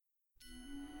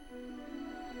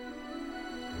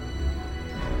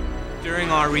During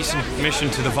our recent mission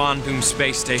to the Von Doom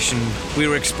space station, we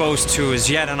were exposed to as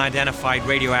yet unidentified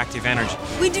radioactive energy.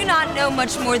 We do not know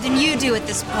much more than you do at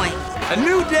this point. A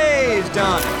new day is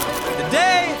dawning. The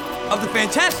day of the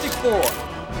Fantastic Four.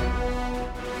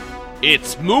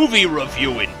 It's movie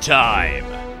reviewing time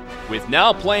with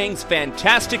Now Playing's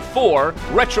Fantastic Four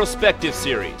retrospective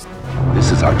series.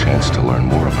 This is our chance to learn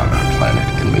more about our planet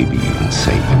and maybe even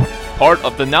save it. Part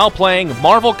of the Now Playing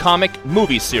Marvel comic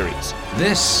movie series.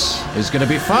 This is going to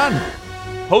be fun.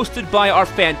 Hosted by our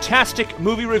fantastic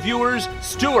movie reviewers,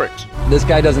 Stuart. This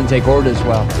guy doesn't take orders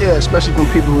well. Yeah, especially from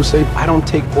people who say, I don't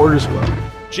take orders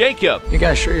well. Jacob. You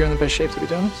guys sure you're in the best shape to be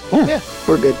doing this? Yeah,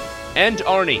 we're good. And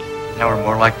Arnie. Now we're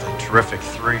more like the Terrific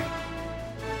Three.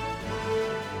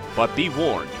 But be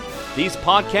warned, these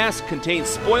podcasts contain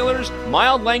spoilers,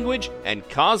 mild language, and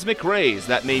cosmic rays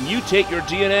that may mutate your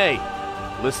DNA.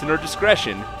 Listener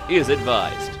discretion is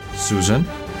advised. Susan,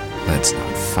 let's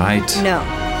not fight. No,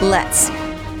 let's.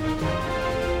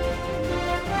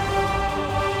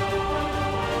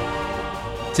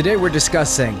 Today we're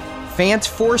discussing Fant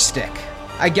Four Stick.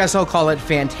 I guess I'll call it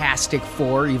Fantastic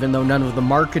Four, even though none of the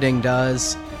marketing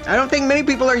does. I don't think many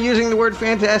people are using the word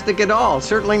fantastic at all.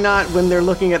 Certainly not when they're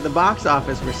looking at the box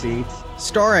office receipts.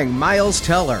 Starring Miles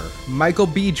Teller, Michael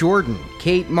B. Jordan,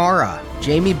 Kate Mara,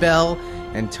 Jamie Bell,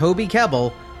 and Toby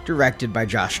Kebbell, directed by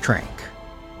Josh Trank.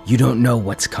 You don't know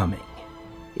what's coming.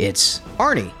 It's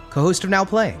Arnie, co-host of Now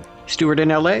Playing. Stuart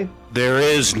in L.A. There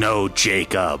is no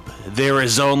Jacob. There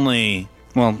is only...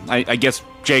 Well, I guess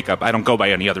Jacob. I don't go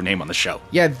by any other name on the show.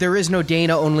 Yeah, there is no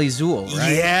Dana, only Zool,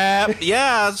 right?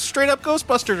 Yeah, straight up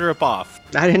Ghostbusters ripoff.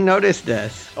 I didn't notice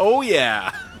this. Oh,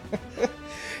 yeah.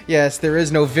 Yes, there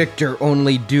is no Victor,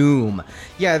 only Doom.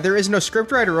 Yeah, there is no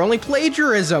scriptwriter, only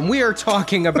plagiarism. We are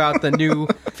talking about the new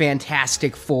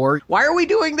Fantastic Four. Why are we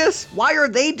doing this? Why are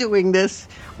they doing this?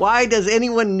 Why does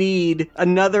anyone need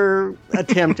another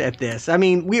attempt at this? I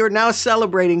mean, we are now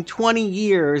celebrating 20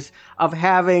 years of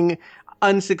having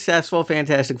unsuccessful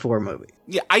Fantastic Four movie.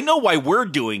 Yeah, I know why we're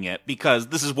doing it, because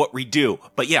this is what we do.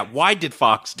 But yeah, why did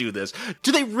Fox do this?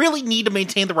 Do they really need to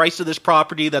maintain the rights to this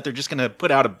property that they're just going to put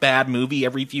out a bad movie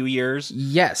every few years?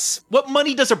 Yes. What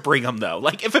money does it bring them, though?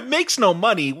 Like, if it makes no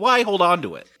money, why hold on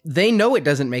to it? They know it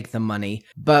doesn't make them money,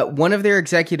 but one of their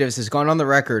executives has gone on the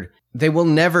record. They will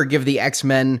never give the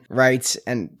X-Men rights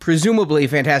and presumably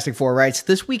Fantastic Four rights.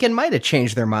 This weekend might have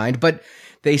changed their mind, but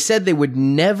they said they would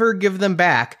never give them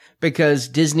back because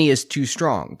Disney is too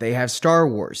strong. They have Star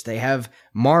Wars. They have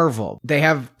Marvel. They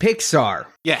have Pixar.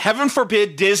 Yeah, heaven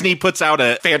forbid Disney puts out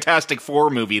a Fantastic Four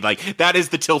movie. Like, that is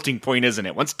the tilting point, isn't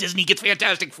it? Once Disney gets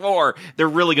Fantastic Four, they're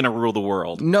really going to rule the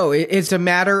world. No, it's a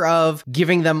matter of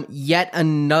giving them yet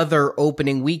another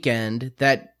opening weekend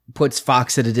that puts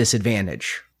Fox at a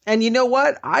disadvantage. And you know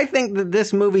what? I think that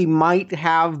this movie might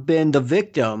have been the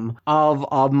victim of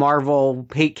a Marvel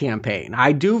hate campaign.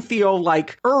 I do feel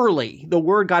like early the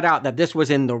word got out that this was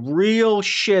in the real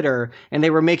shitter and they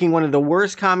were making one of the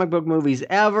worst comic book movies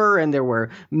ever. And there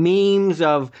were memes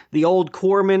of the old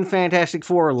Corman Fantastic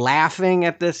Four laughing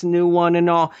at this new one and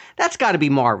all. That's got to be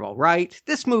Marvel, right?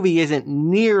 This movie isn't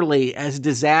nearly as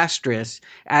disastrous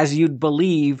as you'd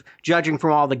believe, judging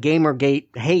from all the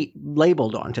Gamergate hate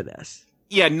labeled onto this.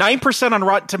 Yeah, 9% on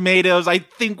Rotten Tomatoes. I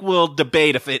think we'll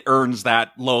debate if it earns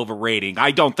that low of a rating.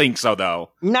 I don't think so, though.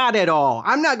 Not at all.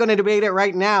 I'm not going to debate it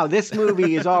right now. This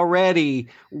movie is already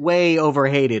way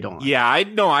overhated on. Yeah,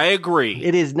 I agree.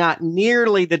 It is not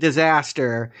nearly the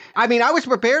disaster. I mean, I was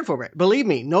prepared for it. Believe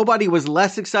me, nobody was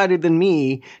less excited than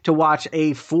me to watch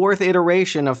a fourth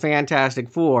iteration of Fantastic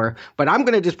Four, but I'm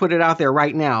going to just put it out there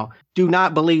right now. Do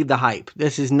not believe the hype.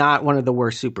 This is not one of the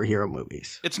worst superhero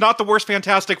movies. It's not the worst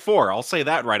Fantastic Four. I'll say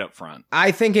that right up front.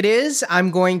 I think it is. I'm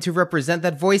going to represent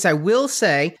that voice. I will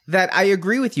say that I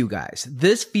agree with you guys.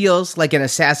 This feels like an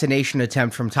assassination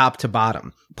attempt from top to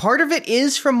bottom. Part of it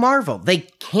is from Marvel. They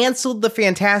canceled the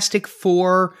Fantastic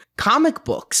Four comic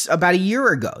books about a year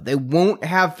ago. They won't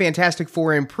have Fantastic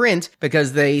Four in print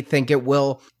because they think it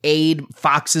will aid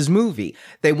Fox's movie.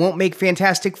 They won't make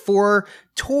Fantastic Four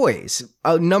toys.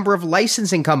 A number of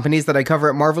licensing companies that I cover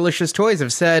at Marvelicious Toys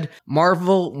have said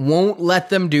Marvel won't let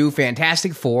them do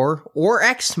Fantastic Four or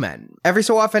X-Men. Every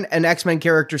so often, an X-Men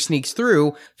character sneaks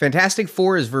through. Fantastic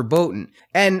Four is verboten.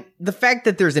 And the fact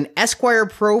that there's an Esquire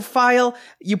profile,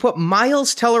 you put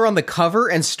Miles Teller on the cover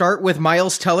and start with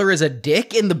Miles Teller as a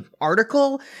dick in the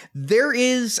article, there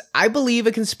is, I believe,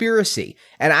 a conspiracy.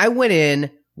 And I went in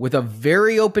with a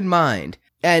very open mind.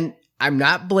 And I'm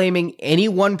not blaming any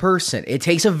one person. It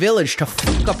takes a village to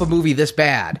fuck up a movie this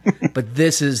bad. But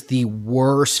this is the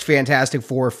worst Fantastic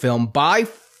Four film by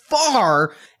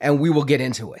far, and we will get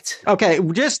into it. Okay,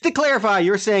 just to clarify,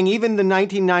 you're saying even the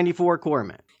 1994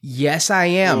 Corman. Yes, I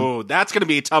am. Oh, that's going to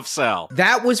be a tough sell.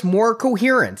 That was more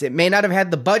coherent. It may not have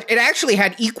had the budget. It actually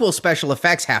had equal special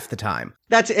effects half the time.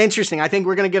 That's interesting. I think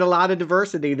we're going to get a lot of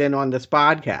diversity then on this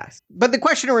podcast. But the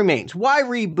question remains, why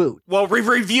reboot? Well, we've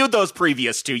reviewed those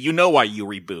previous two. You know why you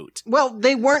reboot. Well,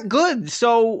 they weren't good,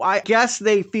 so I guess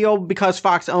they feel because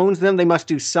Fox owns them, they must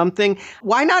do something.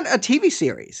 Why not a TV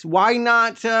series? Why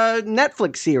not a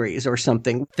Netflix series or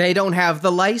something? They don't have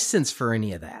the license for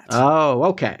any of that. Oh,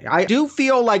 okay. I do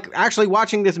feel like actually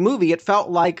watching this movie, it felt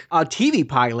like a TV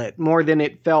pilot more than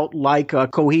it felt like a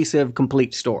cohesive,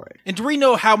 complete story. And do we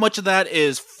know how much of that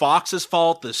is Fox's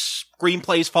fault, the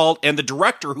screenplay's fault, and the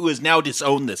director who has now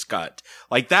disowned this cut?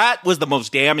 Like, that was the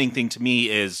most damning thing to me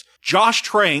is Josh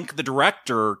Trank, the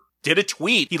director, did a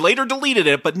tweet. He later deleted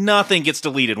it, but nothing gets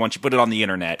deleted once you put it on the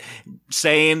internet,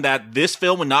 saying that this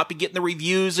film would not be getting the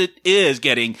reviews it is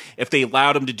getting if they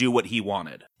allowed him to do what he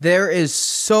wanted. There is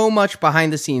so much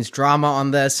behind the scenes drama on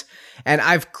this, and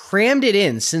I've crammed it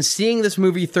in since seeing this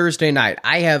movie Thursday night.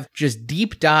 I have just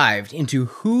deep dived into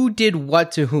who did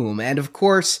what to whom, and of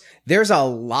course, there's a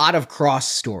lot of cross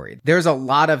story. There's a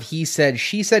lot of he said,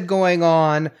 she said going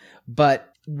on, but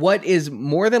what is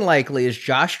more than likely is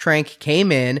Josh Trank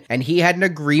came in and he had an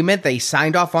agreement. They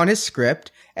signed off on his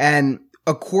script. And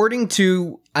according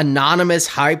to anonymous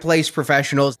high-placed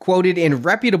professionals quoted in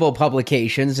reputable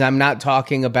publications, I'm not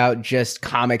talking about just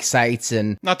comic sites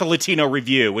and... Not the Latino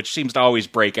Review, which seems to always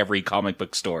break every comic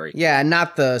book story. Yeah,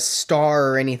 not the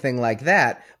Star or anything like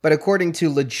that. But according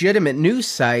to legitimate news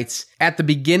sites, at the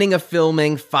beginning of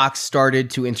filming, Fox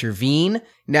started to intervene.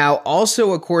 Now,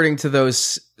 also according to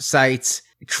those sites,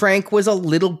 Trank was a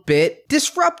little bit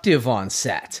disruptive on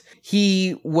set.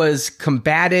 He was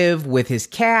combative with his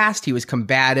cast. He was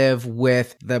combative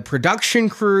with the production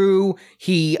crew.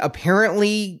 He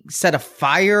apparently set a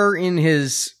fire in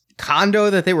his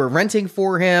condo that they were renting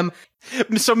for him.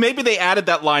 So maybe they added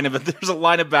that line of it. There's a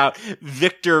line about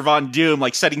Victor Von Doom,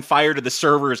 like setting fire to the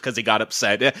servers because he got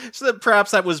upset. So that perhaps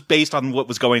that was based on what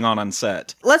was going on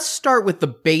set. Let's start with the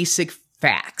basic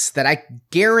facts that I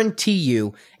guarantee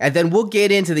you, and then we'll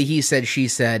get into the he said, she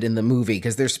said in the movie,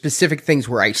 because there's specific things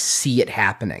where I see it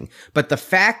happening. But the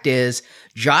fact is,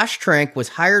 Josh Trank was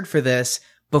hired for this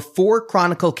before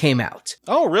Chronicle came out.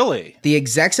 Oh, really? The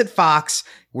execs at Fox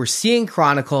were seeing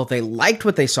Chronicle. They liked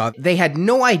what they saw. They had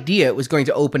no idea it was going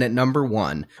to open at number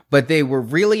 1, but they were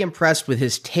really impressed with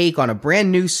his take on a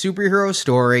brand new superhero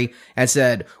story and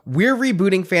said, we're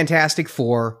rebooting Fantastic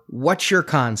Four. What's your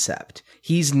concept?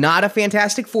 He's not a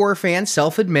Fantastic Four fan,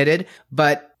 self-admitted,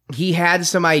 but he had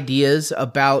some ideas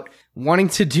about wanting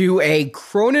to do a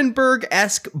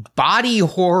Cronenberg-esque body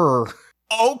horror.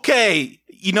 Okay.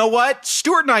 You know what?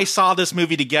 Stuart and I saw this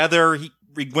movie together.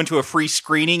 We went to a free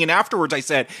screening, and afterwards I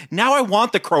said, now I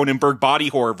want the Cronenberg body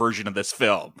horror version of this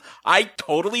film. I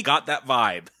totally got that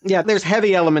vibe. Yeah, there's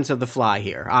heavy elements of The Fly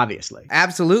here, obviously.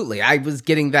 Absolutely. I was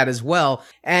getting that as well.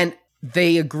 And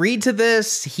they agreed to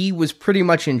this. He was pretty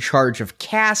much in charge of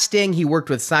casting. He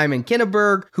worked with Simon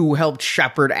Kinberg, who helped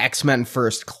shepherd X-Men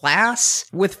First Class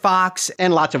with Fox.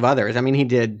 And lots of others. I mean, he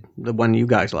did the one you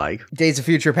guys like. Days of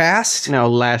Future Past? No,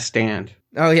 Last Stand.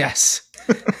 Oh, yes.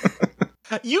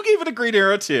 You gave it a Green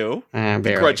Arrow too,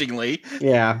 begrudgingly.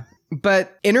 Yeah.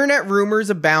 But internet rumors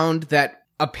abound that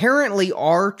apparently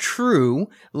are true,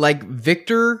 like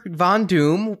Victor Von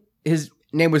Doom. His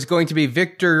name was going to be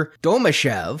Victor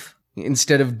Domashev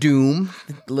instead of Doom,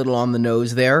 a little on the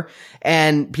nose there.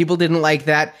 And people didn't like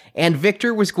that. And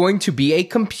Victor was going to be a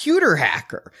computer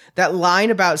hacker. That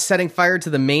line about setting fire to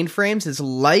the mainframes is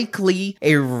likely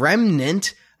a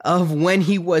remnant of when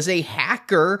he was a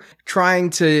hacker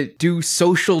trying to do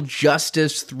social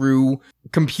justice through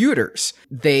computers.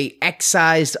 They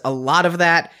excised a lot of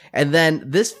that, and then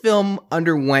this film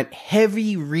underwent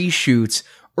heavy reshoots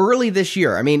early this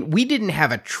year. I mean, we didn't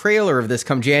have a trailer of this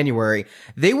come January.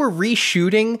 They were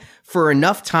reshooting for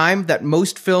enough time that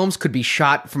most films could be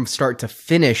shot from start to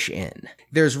finish in.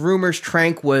 There's rumors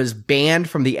Trank was banned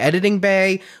from the editing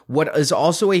bay. What is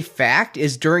also a fact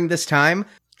is during this time,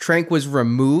 Trank was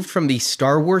removed from the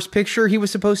Star Wars picture he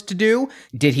was supposed to do.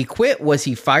 Did he quit? Was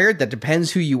he fired? That depends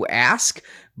who you ask.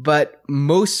 But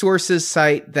most sources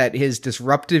cite that his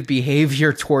disruptive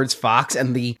behavior towards Fox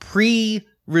and the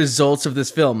results of this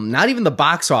film, not even the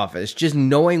box office, just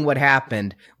knowing what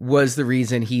happened, was the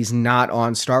reason he's not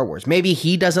on Star Wars. Maybe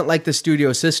he doesn't like the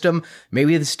studio system.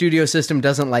 Maybe the studio system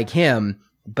doesn't like him.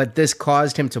 But this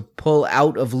caused him to pull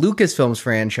out of Lucasfilm's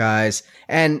franchise.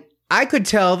 And I could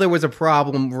tell there was a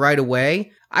problem right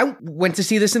away. I went to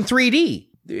see this in 3D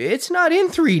it's not in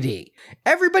 3D.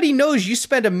 Everybody knows you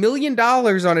spend $1 million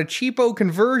on a cheapo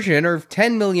conversion or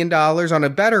 $10 million on a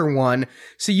better one,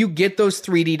 so you get those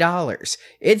 3D dollars.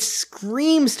 It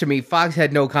screams to me Fox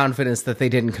had no confidence that they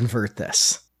didn't convert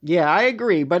this. Yeah, I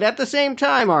agree. But at the same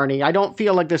time, Arnie, I don't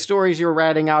feel like the stories you're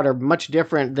ratting out are much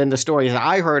different than the stories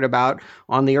I heard about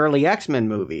on the early X-Men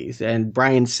movies and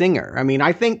Bryan Singer. I mean,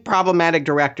 I think problematic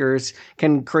directors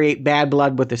can create bad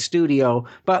blood with the studio,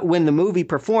 but when the movie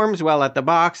performs well at the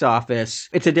box office,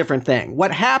 it's a different thing.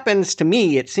 What happens to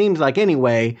me, it seems like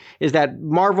anyway, is that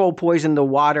Marvel poisoned the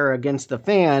water against the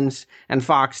fans, and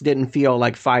Fox didn't feel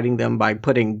like fighting them by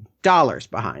putting dollars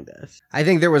behind this. I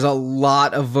think there was a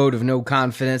lot of vote of no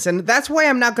confidence, and that's why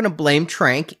I'm not going to blame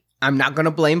Trank. I'm not going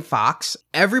to blame Fox.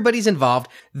 Everybody's involved.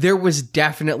 There was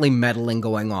definitely meddling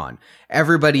going on.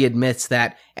 Everybody admits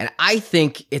that, and I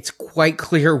think it's quite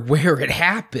clear where it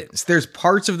happens. There's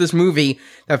parts of this movie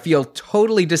that feel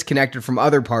totally disconnected from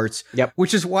other parts,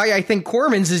 which is why I think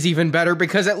Corman's is even better,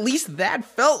 because at least that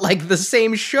felt like the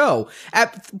same show.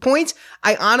 At points,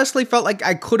 I honestly felt like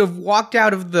I could have walked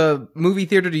out of the movie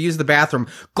theater to use the bathroom,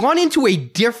 gone into a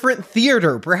different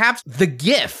theater, perhaps The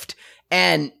Gift,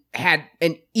 and had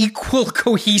an equal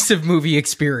cohesive movie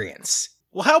experience.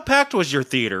 Well, how packed was your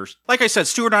theaters? Like I said,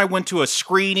 Stuart and I went to a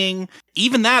screening.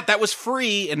 Even that was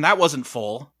free, and that wasn't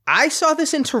full. I saw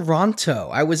this in Toronto.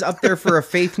 I was up there for a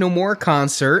Faith No More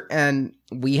concert, and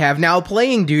we have now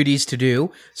playing duties to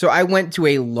do. So I went to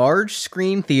a large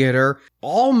screen theater,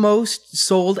 almost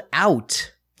sold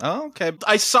out. Oh, okay.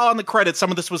 I saw in the credits some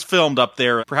of this was filmed up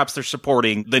there. Perhaps they're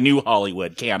supporting the New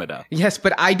Hollywood, Canada. Yes,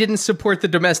 but I didn't support the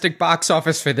domestic box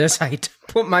office for this. I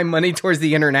put my money towards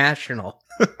the international.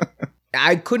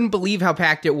 I couldn't believe how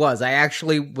packed it was. I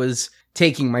actually was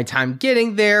taking my time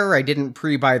getting there. I didn't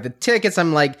pre-buy the tickets.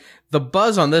 I'm like, the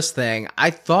buzz on this thing, I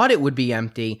thought it would be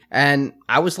empty, and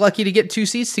I was lucky to get 2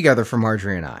 seats together for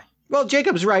Marjorie and I. Well,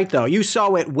 Jacob's right, though. You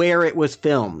saw it where it was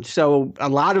filmed. So a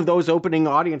lot of those opening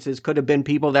audiences could have been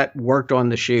people that worked on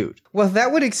the shoot. Well,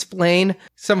 that would explain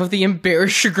some of the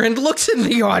embarrassed, chagrined looks in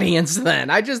the audience then.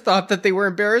 I just thought that they were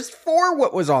embarrassed for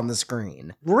what was on the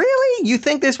screen. Really? You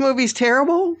think this movie's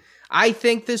terrible? I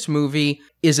think this movie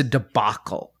is a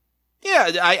debacle.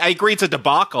 Yeah, I agree it's a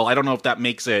debacle. I don't know if that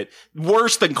makes it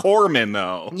worse than Corman,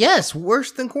 though. Yes,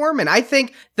 worse than Corman. I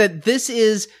think that this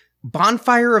is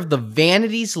Bonfire of the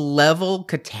Vanities level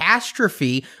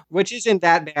catastrophe. Which isn't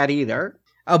that bad either.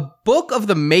 A book of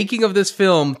the making of this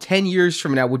film 10 years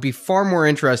from now would be far more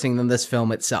interesting than this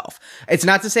film itself. It's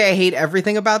not to say I hate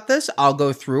everything about this. I'll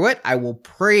go through it. I will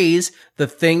praise the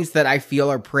things that I feel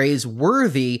are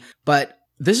praiseworthy, but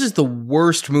this is the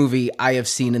worst movie I have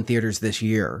seen in theaters this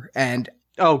year. And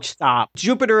oh, stop.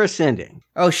 Jupiter Ascending.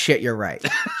 Oh, shit, you're right.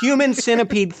 Human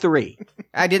Centipede 3.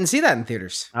 I didn't see that in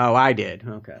theaters. Oh, I did.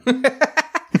 Okay.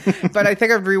 But I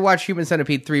think I've rewatched Human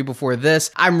Centipede 3 before this.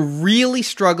 I'm really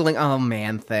struggling. Oh,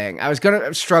 man, thing. I was going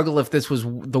to struggle if this was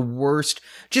the worst.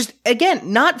 Just,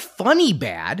 again, not funny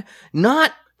bad.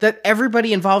 Not that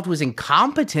everybody involved was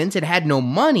incompetent and had no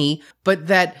money, but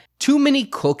that too many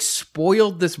cooks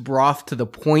spoiled this broth to the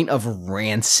point of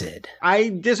rancid. I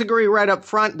disagree right up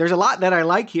front. There's a lot that I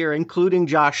like here, including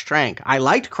Josh Trank. I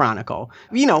liked Chronicle.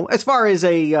 You know, as far as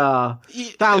a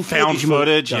found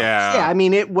footage. Yeah. Yeah, I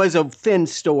mean, it was a thin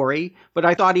story, but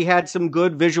I thought he had some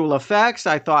good visual effects.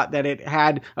 I thought that it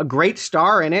had a great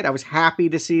star in it. I was happy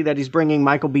to see that he's bringing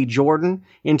Michael B. Jordan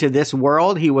into this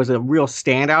world. He was a real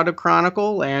standout of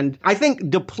Chronicle. And I think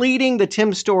depleting the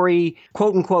Tim Story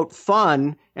quote-unquote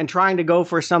fun and trying to go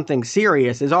for something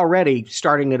serious is already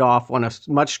starting it off on a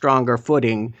much stronger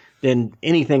footing than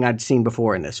anything I'd seen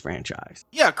before in this franchise.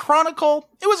 Yeah, Chronicle,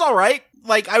 it was all right.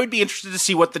 Like, I would be interested to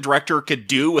see what the director could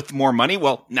do with more money.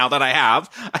 Well, now that I have,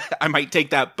 I might take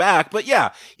that back. But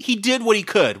yeah, he did what he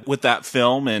could with that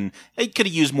film, and he could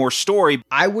have used more story.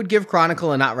 I would give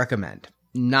Chronicle a not recommend.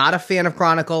 Not a fan of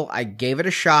Chronicle. I gave it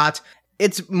a shot.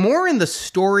 It's more in the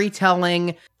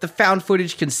storytelling, the found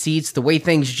footage conceits, the way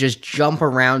things just jump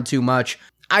around too much.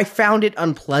 I found it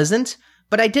unpleasant,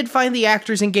 but I did find the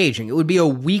actors engaging. It would be a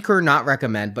weaker not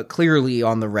recommend, but clearly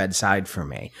on the red side for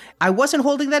me. I wasn't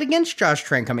holding that against Josh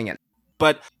Trank coming in.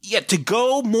 But yeah, to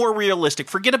go more realistic,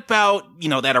 forget about,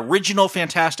 that original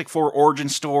Fantastic Four origin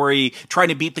story, trying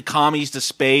to beat the commies to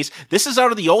space. This is out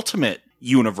of the Ultimate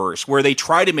universe where they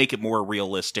try to make it more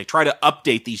realistic, try to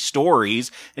update these stories.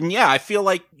 And yeah, I feel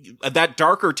like that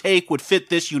darker take would fit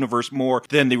this universe more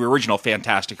than the original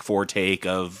Fantastic Four take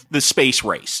of the space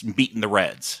race and beating the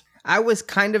Reds. I was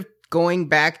kind of going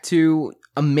back to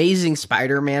Amazing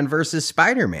Spider-Man versus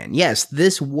Spider-Man. Yes,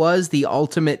 this was the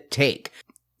ultimate take.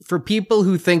 For people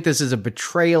who think this is a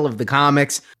betrayal of the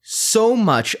comics, so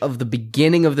much of the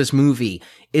beginning of this movie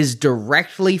is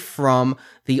directly from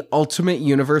the Ultimate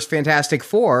Universe Fantastic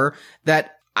Four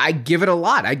that I give it a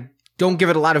lot. I don't give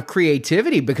it a lot of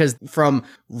creativity because from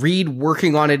Reed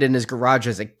working on it in his garage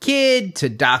as a kid to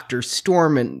Dr.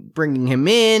 Storm and bringing him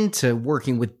in to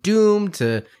working with Doom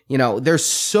to, there's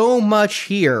so much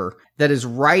here that is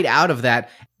right out of that.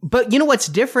 But what's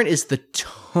different is the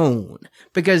tone,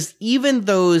 because even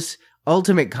those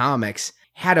Ultimate comics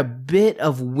had a bit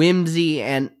of whimsy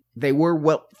and they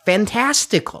were,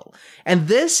 fantastical. And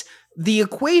the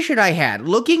equation I had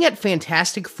looking at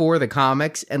Fantastic Four, the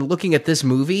comics, and looking at this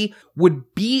movie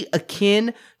would be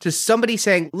akin to somebody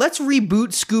saying, let's reboot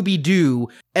Scooby-Doo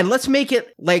and let's make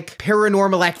it like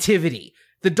Paranormal Activity.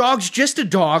 The dog's just a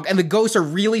dog and the ghosts are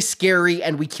really scary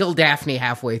and we kill Daphne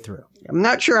halfway through. I'm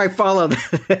not sure I follow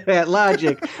that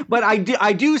logic, but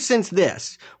I do sense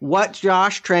this. What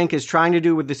Josh Trank is trying to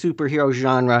do with the superhero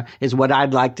genre is what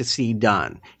I'd like to see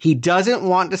done. He doesn't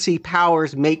want to see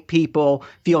powers make people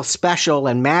feel special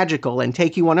and magical and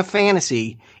take you on a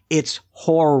fantasy. It's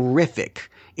horrific.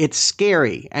 It's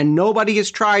scary. And nobody has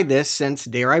tried this since,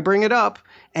 dare I bring it up,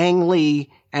 Ang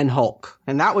Lee and Hulk.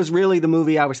 And that was really the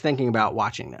movie I was thinking about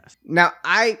watching this. Now,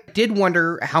 I did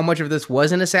wonder how much of this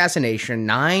was an assassination.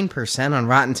 9% on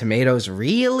Rotten Tomatoes.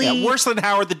 Really? Yeah, worse than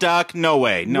Howard the Duck? No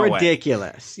way. No way.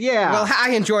 Ridiculous. Yeah. Well, I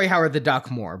enjoy Howard the Duck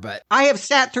more, but... I have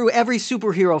sat through every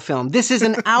superhero film. This is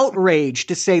an outrage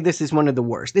to say this is one of the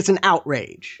worst. It's an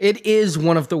outrage. It is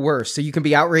one of the worst, so you can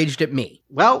be outraged at me.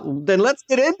 Well, then let's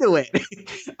get into it.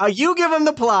 You give him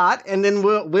the plot, and then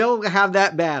we'll have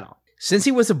that battle. Since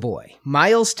he was a boy,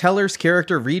 Miles Teller's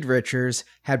character Reed Richards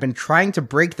had been trying to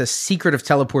break the secret of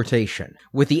teleportation.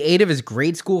 With the aid of his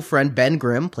grade school friend Ben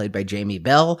Grimm, played by Jamie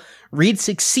Bell, Reed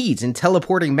succeeds in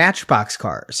teleporting Matchbox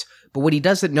cars. But what he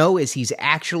doesn't know is he's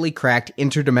actually cracked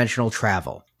interdimensional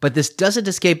travel. But this doesn't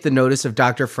escape the notice of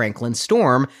Dr. Franklin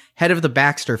Storm, head of the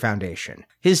Baxter Foundation.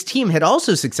 His team had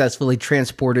also successfully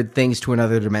transported things to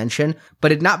another dimension, but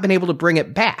had not been able to bring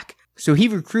it back. So he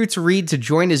recruits Reed to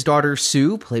join his daughter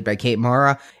Sue, played by Kate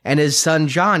Mara, and his son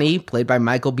Johnny, played by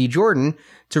Michael B. Jordan,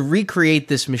 to recreate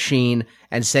this machine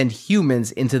and send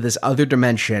humans into this other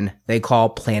dimension they call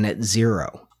Planet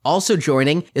Zero. Also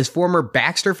joining is former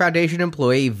Baxter Foundation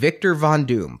employee Victor Von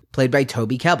Doom, played by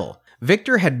Toby Kebbell.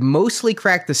 Victor had mostly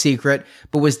cracked the secret,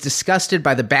 but was disgusted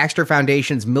by the Baxter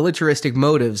Foundation's militaristic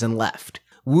motives and left.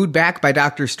 Wooed back by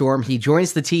Dr. Storm, he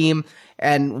joins the team,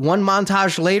 and one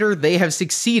montage later, they have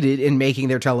succeeded in making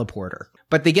their teleporter.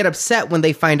 But they get upset when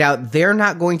they find out they're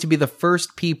not going to be the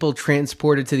first people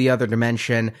transported to the other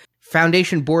dimension.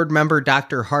 Foundation board member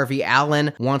Dr. Harvey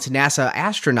Allen wants NASA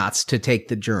astronauts to take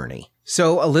the journey.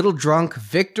 So a little drunk,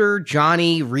 Victor,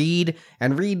 Johnny, Reed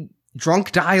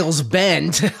drunk dials Ben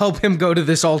to help him go to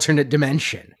this alternate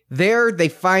dimension. There, they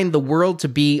find the world to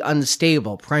be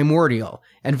unstable, primordial,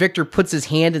 and Victor puts his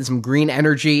hand in some green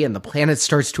energy and the planet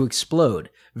starts to explode.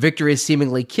 Victor is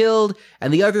seemingly killed,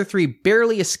 and the other three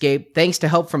barely escape thanks to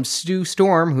help from Sue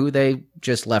Storm, who they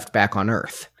just left back on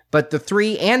Earth. But the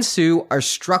three and Sue are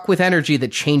struck with energy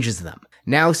that changes them.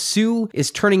 Now Sue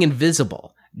is turning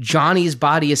invisible. Johnny's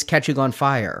body is catching on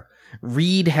fire.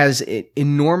 Reed has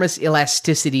enormous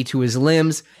elasticity to his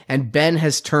limbs, and Ben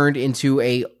has turned into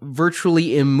a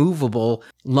virtually immovable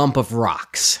lump of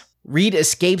rocks. Reed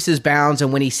escapes his bounds,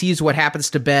 and when he sees what happens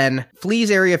to Ben,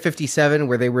 flees Area 57,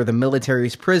 where they were the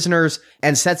military's prisoners,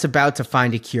 and sets about to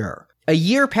find a cure. A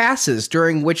year passes,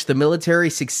 during which the military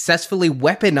successfully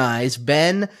weaponize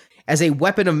Ben as a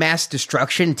weapon of mass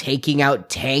destruction, taking out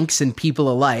tanks and people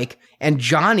alike, and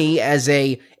Johnny as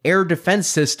a air defense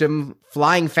system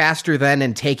flying faster than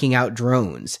and taking out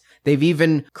drones. They've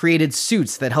even created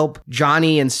suits that help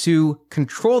Johnny and Sue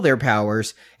control their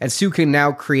powers, and Sue can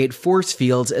now create force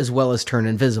fields as well as turn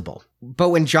invisible. But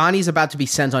when Johnny's about to be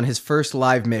sent on his first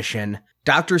live mission,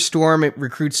 Dr. Storm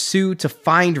recruits Sue to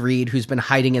find Reed, who's been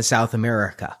hiding in South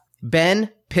America.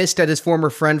 Ben, pissed at his former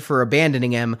friend for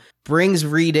abandoning him, brings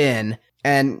Reed in,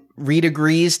 and Reed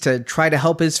agrees to try to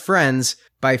help his friends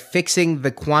by fixing the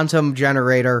quantum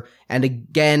generator and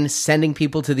again sending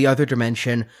people to the other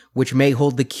dimension, which may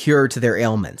hold the cure to their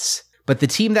ailments. But the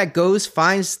team that goes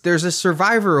finds there's a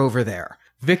survivor over there.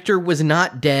 Victor was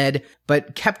not dead,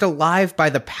 but kept alive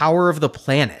by the power of the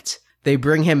planet. They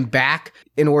bring him back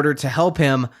in order to help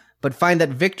him, but find that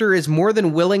Victor is more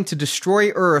than willing to destroy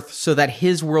Earth so that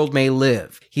his world may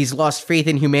live. He's lost faith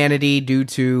in humanity due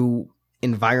to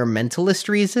environmentalist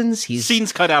reasons.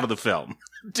 Scenes cut out of the film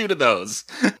due to those.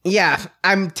 Yeah,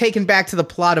 I'm taken back to the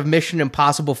plot of Mission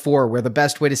Impossible 4, where the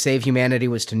best way to save humanity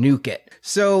was to nuke it.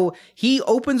 So he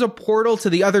opens a portal to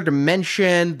the other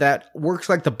dimension that works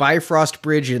like the Bifrost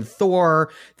Bridge in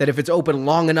Thor, that if it's open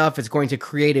long enough, it's going to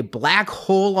create a black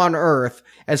hole on Earth.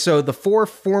 And so the 4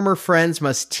 former friends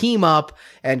must team up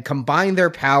and combine their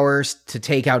powers to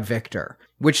take out Victor,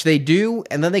 which they do,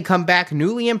 and then they come back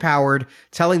newly empowered,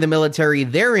 telling the military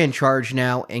they're in charge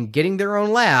now and getting their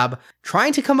own lab,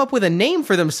 trying to come up with a name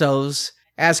for themselves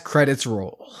as credits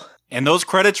roll. And those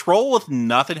credits roll with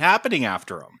nothing happening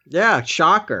after them. Yeah,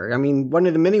 shocker. I mean, one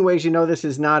of the many ways you know this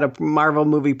is not a Marvel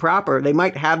movie proper, they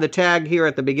might have the tag here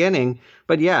at the beginning,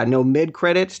 but yeah, no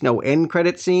mid-credits, no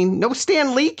end-credit scene, no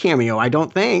Stan Lee cameo, I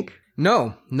don't think.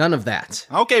 No, none of that.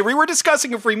 Okay, we were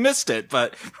discussing if we missed it,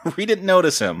 but we didn't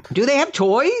notice him. Do they have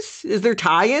toys? Is there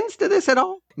tie-ins to this at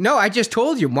all? No, I just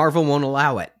told you, Marvel won't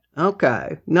allow it.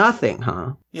 Okay, nothing,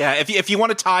 huh? Yeah, if you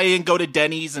want to tie in, go to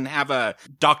Denny's and have a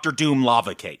Dr. Doom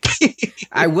lava cake.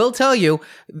 I will tell you,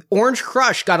 Orange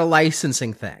Crush got a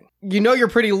licensing thing. You know you're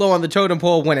pretty low on the totem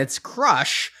pole when it's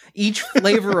Crush. Each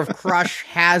flavor of Crush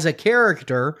has a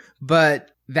character,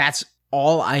 but that's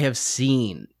all I have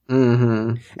seen.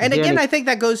 Mm-hmm. And again, I think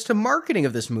that goes to marketing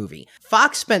of this movie.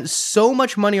 Fox spent so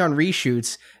much money on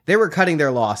reshoots, they were cutting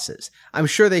their losses. I'm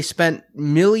sure they spent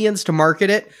millions to market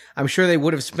it. I'm sure they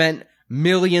would have spent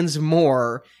millions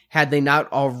more had they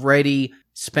not already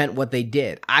spent what they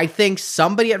did. I think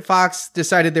somebody at Fox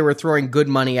decided they were throwing good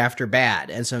money after bad.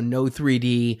 And so no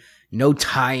 3D, no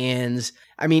tie-ins.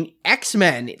 I mean,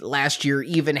 X-Men last year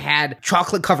even had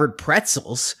chocolate-covered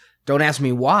pretzels. Don't ask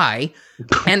me why.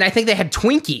 And I think they had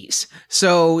Twinkies.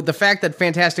 So the fact that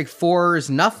Fantastic Four is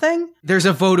nothing, there's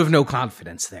a vote of no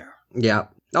confidence there. Yeah.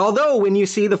 Although when you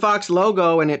see the Fox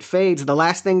logo and it fades, the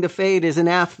last thing to fade is an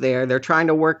F there. They're trying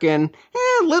to work in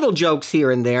little jokes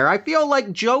here and there. I feel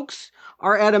like jokes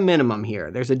are at a minimum here.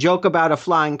 There's a joke about a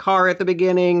flying car at the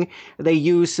beginning. They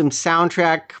use some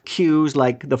soundtrack cues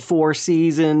like the 4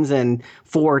 Seasons and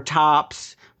 4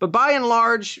 Tops. But by and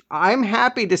large, I'm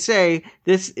happy to say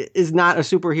this is not a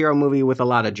superhero movie with a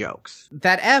lot of jokes.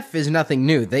 That F is nothing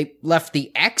new. They left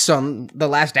the X on the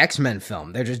last X-Men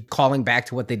film. They're just calling back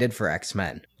to what they did for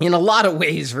X-Men. In a lot of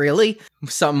ways, really.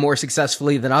 Some more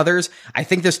successfully than others. I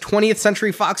think this 20th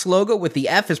Century Fox logo with the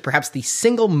F is perhaps the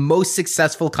single most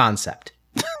successful concept.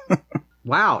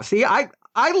 Wow. See, I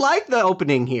like the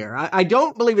opening here. I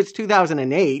don't believe it's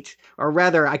 2008. Or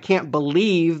rather, I can't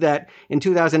believe that in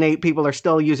 2008 people are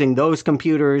still using those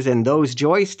computers and those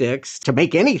joysticks to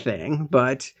make anything,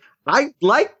 but I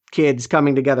like kids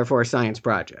coming together for a science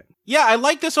project. Yeah, I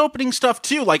like this opening stuff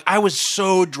too. Like, I was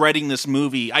so dreading this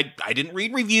movie. I didn't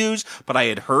read reviews, but I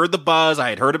had heard the buzz. I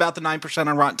had heard about the 9%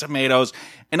 on Rotten Tomatoes,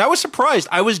 and I was surprised.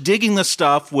 I was digging the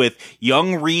stuff with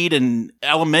young Reed in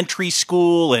elementary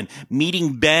school and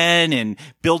meeting Ben and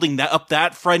building up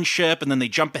that friendship, and then they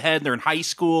jump ahead, they're in high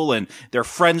school, and they're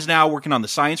friends now working on the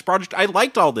science project. I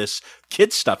liked all this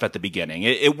kid stuff at the beginning.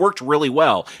 It worked really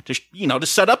well to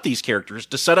set up these characters,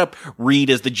 to set up Reed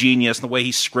as the genius and the way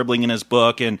he's scribbling in his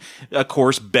book, and of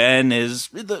course Ben he's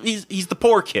the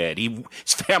poor kid.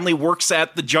 His family works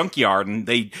at the junkyard and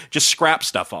they just scrap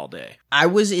stuff all day. I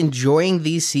was enjoying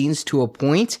these scenes to a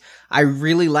point. I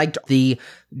really liked the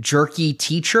jerky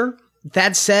teacher.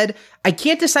 That said, I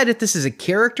can't decide if this is a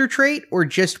character trait or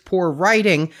just poor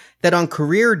writing that on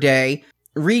career day,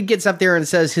 Reed gets up there and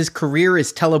says his career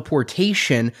is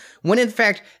teleportation, when in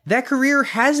fact, that career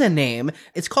has a name.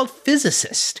 It's called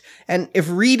physicist. And if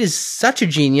Reed is such a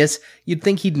genius, you'd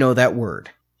think he'd know that word.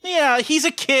 Yeah, he's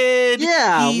a kid.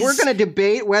 Yeah, we're going to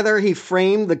debate whether he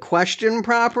framed the question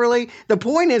properly. The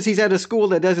point is he's at a school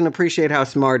that doesn't appreciate how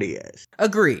smart he is.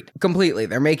 Agreed. Completely.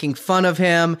 They're making fun of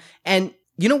him. And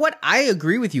you know what? I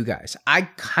agree with you guys. I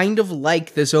kind of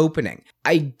like this opening.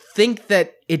 I think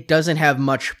that it doesn't have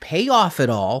much payoff at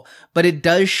all, but it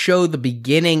does show the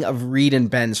beginning of Reed and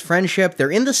Ben's friendship.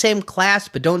 They're in the same class,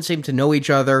 but don't seem to know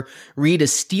each other. Reed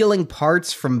is stealing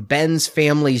parts from Ben's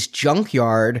family's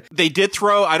junkyard. They did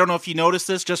throw, I don't know if you noticed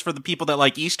this, just for the people that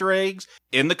like Easter eggs,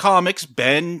 in the comics,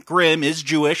 Ben Grimm is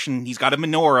Jewish, and he's got a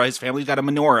menorah. His family's got a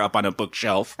menorah up on a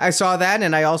bookshelf. I saw that,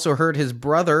 and I also heard his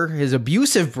brother, his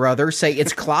abusive brother, say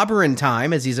it's clobbering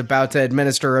time as he's about to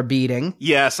administer a beating.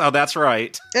 Yes, oh, that's right.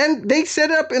 And they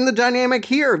set up in the dynamic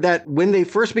here that when they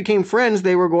first became friends,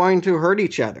 they were going to hurt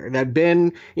each other. That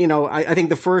Ben, I think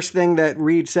the first thing that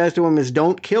Reed says to him is,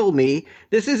 "Don't kill me."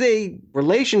 This is a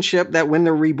relationship that when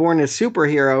they're reborn as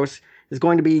superheroes is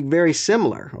going to be very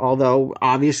similar. Although,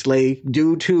 obviously,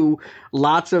 due to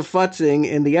lots of futzing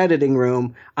in the editing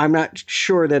room, I'm not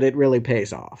sure that it really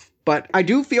pays off. But I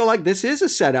do feel like this is a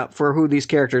setup for who these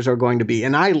characters are going to be.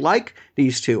 And I like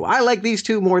these two. I like these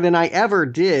two more than I ever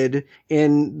did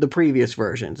in the previous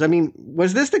versions. I mean,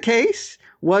 was this the case?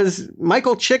 Was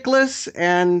Michael Chiklis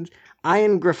and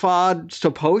Ian Griffith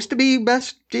supposed to be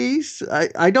besties?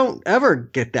 I don't ever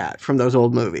get that from those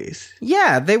old movies.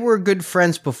 Yeah, they were good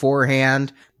friends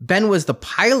beforehand. Ben was the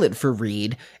pilot for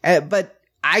Reed, but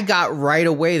I got right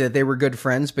away that they were good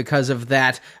friends because of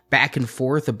that back and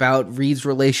forth about Reed's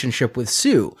relationship with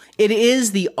Sue. It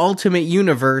is the Ultimate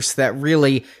Universe that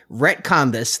really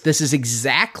retconned this. This is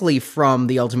exactly from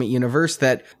the Ultimate Universe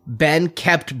that Ben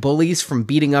kept bullies from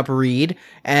beating up Reed,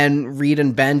 and Reed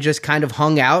and Ben just kind of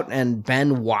hung out, and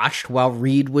Ben watched while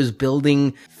Reed was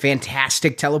building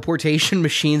fantastic teleportation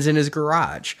machines in his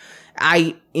garage.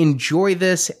 I enjoy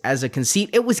this as a conceit.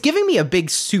 It was giving me a big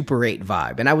Super 8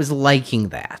 vibe, and I was liking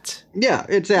that. Yeah,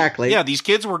 exactly. Yeah, these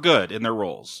kids were good in their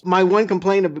roles. My one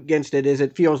complaint against it is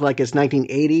it feels like it's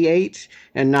 1988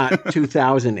 and not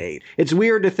 2008. It's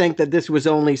weird to think that this was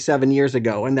only 7 years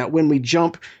ago, and that when we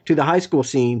jump to the high school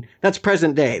scene, that's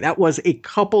present day. That was a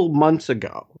couple months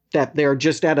ago, that they're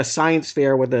just at a science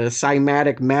fair with a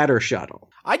cymatic matter shuttle.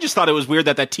 I just thought it was weird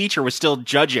that that teacher was still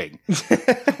judging.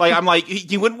 I'm like,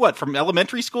 you went what, from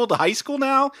elementary school to high school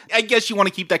now? I guess you want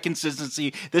to keep that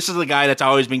consistency. This is the guy that's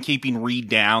always been keeping Reed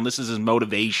down. This is his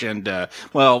motivation to,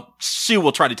 well, Sue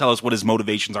will try to tell us what his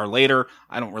motivations are later.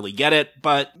 I don't really get it,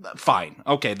 but fine.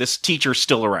 Okay, this teacher's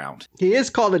still around. He is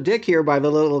called a dick here by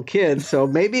the little kid, so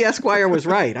maybe Esquire was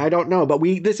right. I don't know, but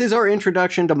this is our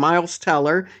introduction to Miles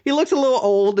Teller. He looks a little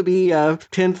old to be a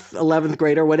 10th, 11th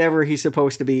grader, whatever he's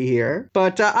supposed to be here.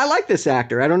 But I like this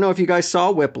actor. I don't know if you guys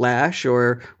saw Whiplash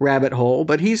or Rabbit Hole,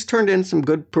 but he's turned in some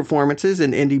good performances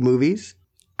in indie movies.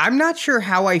 I'm not sure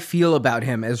how I feel about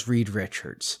him as Reed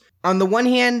Richards. On the one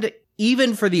hand,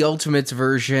 even for the Ultimates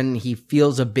version, he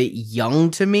feels a bit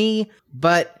young to me,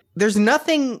 but there's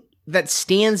nothing that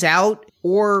stands out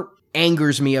or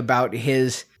angers me about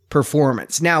his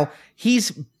performance. Now,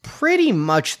 he's pretty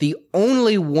much the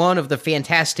only one of the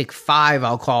Fantastic Five,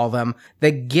 I'll call them,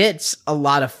 that gets a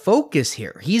lot of focus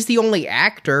here. He's the only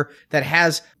actor that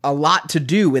has a lot to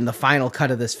do in the final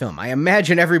cut of this film. I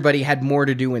imagine everybody had more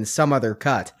to do in some other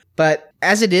cut. But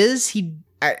as it is,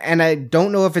 and I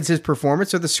don't know if it's his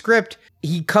performance or the script,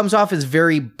 he comes off as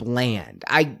very bland.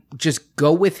 I just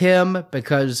go with him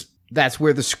because that's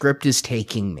where the script is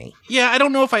taking me. Yeah, I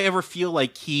don't know if I ever feel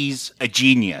like he's a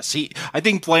genius. I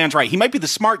think Bland's right. He might be the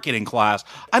smart kid in class.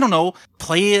 I don't know,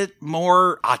 play it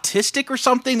more autistic or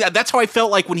something. That's how I felt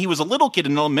like when he was a little kid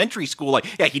in elementary school. Like,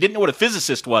 yeah, he didn't know what a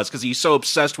physicist was because he's so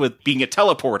obsessed with being a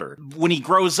teleporter. When he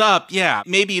grows up, yeah,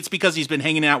 maybe it's because he's been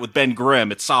hanging out with Ben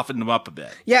Grimm. It softened him up a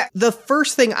bit. Yeah, the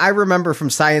first thing I remember from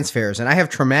science fairs, and I have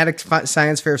traumatic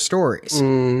science fair stories.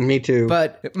 Me too.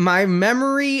 But my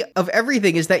memory of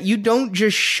everything is that you don't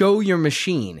just show your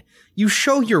machine. You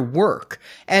show your work.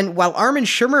 And while Armin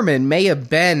Shimmerman may have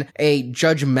been a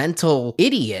judgmental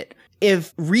idiot,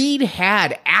 if Reed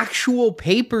had actual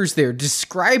papers there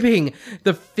describing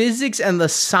the physics and the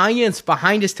science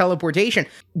behind his teleportation,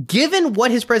 given what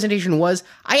his presentation was,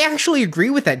 I actually agree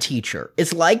with that teacher.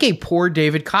 It's like a poor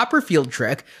David Copperfield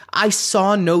trick. I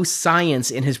saw no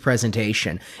science in his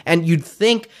presentation. And you'd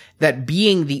think that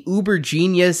being the uber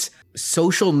genius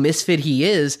social misfit he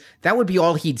is, that would be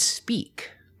all he'd speak.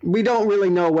 We don't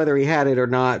really know whether he had it or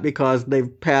not because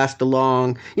they've passed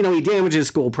along, he damages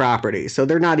school property, so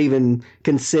they're not even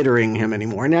considering him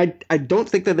anymore. And I don't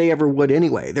think that they ever would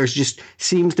anyway. There's just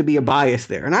seems to be a bias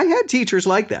there. And I had teachers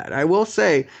like that. I will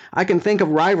say, I can think of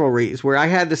rivalries where I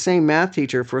had the same math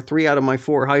teacher for 3 out of my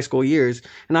 4 high school years,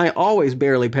 and I always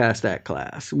barely passed that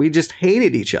class. We just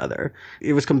hated each other.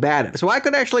 It was combative. So I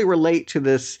could actually relate to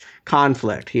this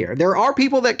conflict here. There are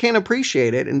people that can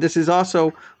appreciate it, and this is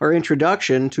also our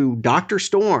introduction to Dr.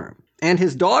 Storm and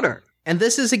his daughter. And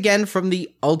this is again from the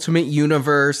Ultimate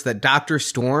Universe that Dr.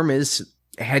 Storm is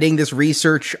heading this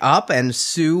research up and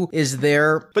Sue is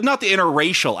there. But not the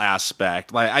interracial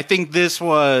aspect. Like, I think this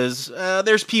was,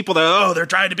 there's people that, they're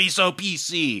trying to be so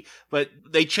PC, but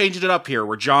they changed it up here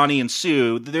where Johnny and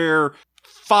Sue, they're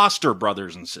foster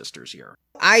brothers and sisters here.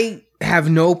 I have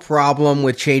no problem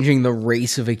with changing the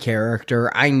race of a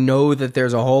character. I know that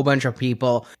there's a whole bunch of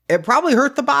people. It probably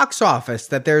hurt the box office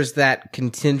that there's that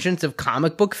contingent of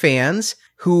comic book fans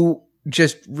who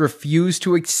just refuse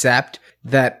to accept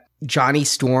that Johnny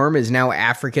Storm is now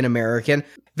African American.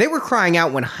 They were crying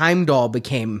out when Heimdall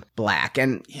became black,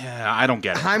 and yeah, I don't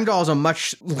get it. Heimdall's a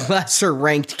much lesser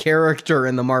ranked character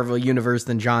in the Marvel Universe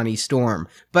than Johnny Storm.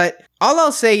 But all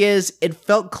I'll say is it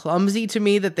felt clumsy to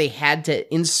me that they had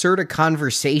to insert a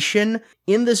conversation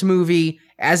in this movie,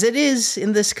 as it is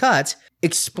in this cut,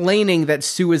 explaining that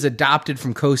Sue is adopted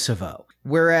from Kosovo.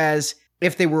 Whereas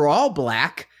if they were all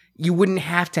black, you wouldn't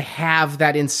have to have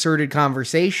that inserted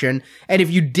conversation. And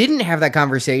if you didn't have that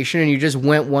conversation and you just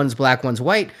went one's black, one's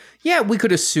white, yeah, we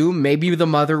could assume maybe the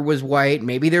mother was white,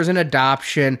 maybe there's an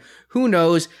adoption, who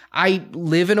knows? I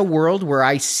live in a world where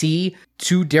I see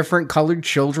two different colored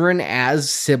children as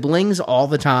siblings all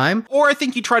the time. Or I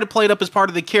think you try to play it up as part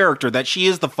of the character, that she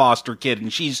is the foster kid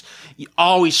and she's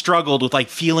always struggled with like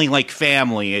feeling like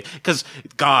family. Because,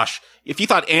 gosh, if you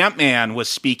thought Ant-Man was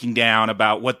speaking down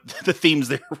about what the themes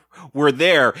there were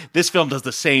there, this film does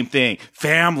the same thing.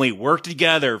 Family, work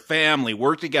together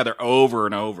over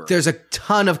and over. There's a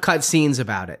ton of cutscenes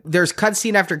about it. There's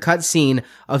cutscene after cutscene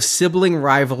of sibling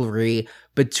rivalry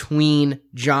between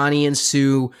Johnny and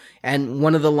Sue. And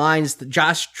one of the lines that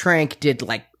Josh Trank did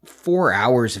like 4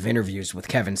 hours of interviews with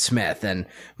Kevin Smith, and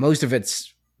most of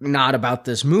it's not about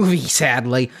this movie,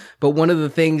 sadly, but one of the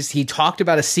things he talked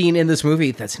about, a scene in this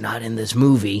movie that's not in this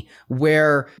movie,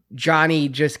 where Johnny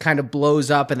just kind of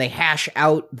blows up and they hash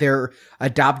out their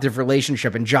adoptive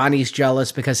relationship, and Johnny's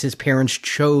jealous because his parents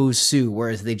chose Sue,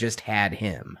 whereas they just had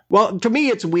him. Well, to me,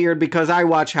 it's weird because I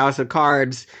watch House of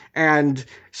Cards, and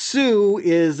Sue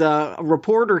is a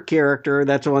reporter character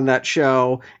that's on that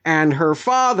show, and her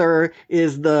father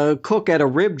is the cook at a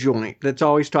rib joint that's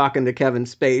always talking to Kevin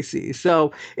Spacey.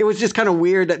 So it was just kind of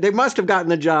weird that they must have gotten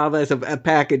the job as a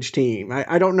package team.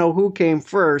 I don't know who came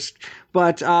first,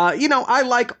 but, I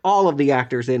like all of the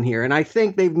actors in here, and I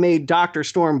think they've made Dr.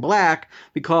 Storm black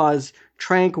because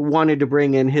Trank wanted to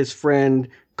bring in his friend,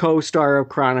 co-star of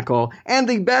Chronicle, and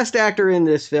the best actor in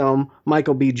this film,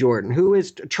 Michael B. Jordan, who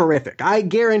is terrific. I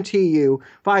guarantee you,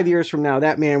 5 years from now,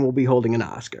 that man will be holding an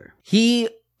Oscar. He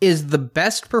is the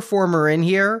best performer in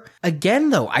here.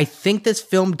 Again, though, I think this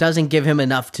film doesn't give him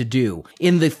enough to do.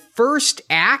 In the first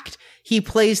act, he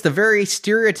plays the very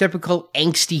stereotypical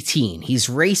angsty teen. He's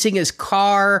racing his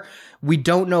car. We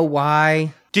don't know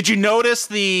why. Did you notice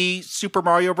the Super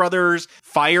Mario Brothers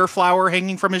fire flower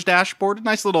hanging from his dashboard? A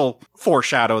nice little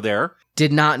foreshadow there.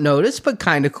 Did not notice, but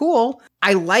kind of cool.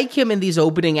 I like him in these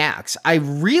opening acts. I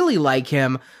really like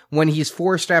him when he's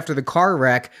forced after the car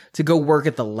wreck to go work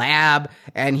at the lab,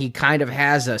 and he kind of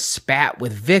has a spat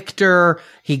with Victor.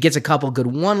 He gets a couple good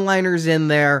one-liners in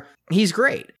there. He's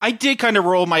great. I did kind of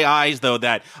roll my eyes, though,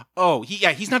 that,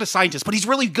 he's not a scientist, but he's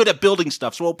really good at building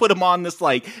stuff, so we'll put him on this,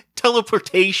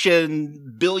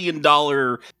 teleportation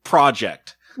billion-dollar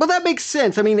project. Well, that makes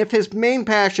sense. I mean, if his main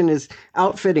passion is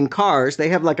outfitting cars, they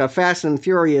have a Fast and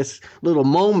Furious little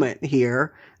moment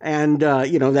here. And,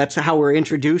 that's how we're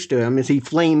introduced to him, as he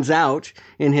flames out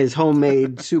in his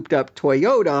homemade souped-up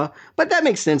Toyota. But that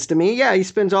makes sense to me. Yeah, he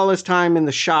spends all his time in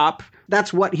the shop.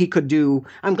 That's what he could do.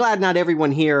 I'm glad not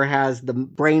everyone here has the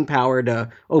brain power to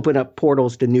open up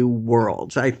portals to new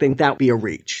worlds. I think that would be a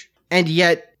reach. And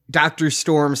yet, Dr.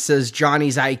 Storm says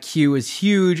Johnny's IQ is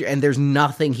huge and there's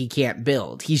nothing he can't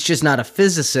build. He's just not a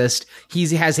physicist. He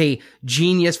has a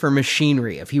genius for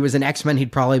machinery. If he was an X-Men,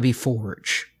 he'd probably be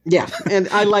Forge. Yeah, and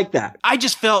I like that. I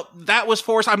just felt that was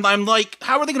forced. I'm like,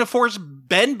 how are they going to force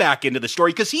Ben back into the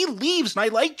story? Because he leaves, and I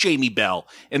like Jamie Bell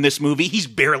in this movie. He's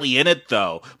barely in it,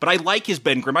 though. But I like his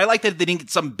Ben Grimm. I like that they didn't get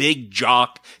some big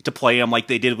jock to play him like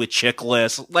they did with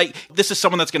Chickless. This is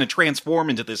someone that's going to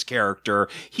transform into this character.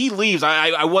 He leaves.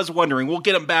 I was wondering, we'll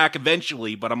get him back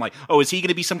eventually, but I'm like, is he going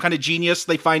to be some kind of genius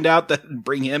they find out that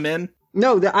bring him in?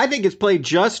 No, I think it's played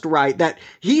just right that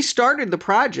he started the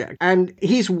project and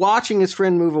he's watching his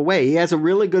friend move away. He has a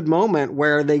really good moment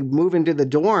where they move into the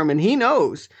dorm and he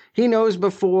knows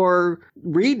before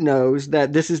Reed knows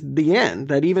that this is the end,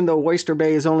 that even though Oyster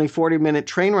Bay is only 40-minute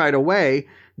train ride away,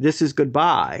 this is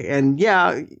goodbye. And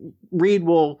yeah, Reed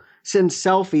will send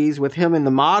selfies with him and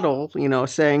the model,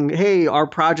 saying, hey, our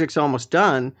project's almost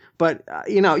done. But,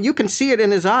 you can see it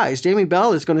in his eyes. Jamie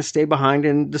Bell is going to stay behind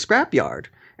in the scrapyard.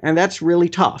 And that's really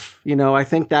tough. I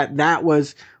think that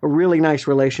was a really nice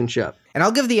relationship. And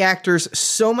I'll give the actors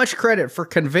so much credit for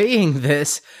conveying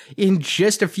this in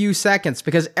just a few seconds,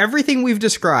 because everything we've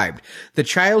described, the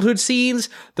childhood scenes,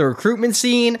 the recruitment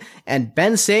scene, and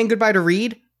Ben saying goodbye to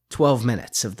Reed, 12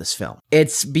 minutes of this film.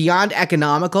 It's beyond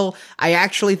economical. I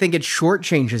actually think it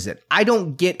shortchanges it. I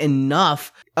don't get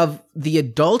enough of the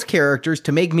adult characters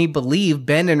to make me believe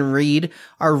Ben and Reed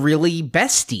are really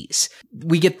besties.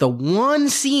 We get the one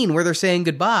scene where they're saying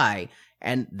goodbye,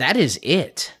 and that is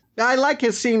it. I like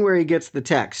his scene where he gets the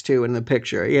text, too, in the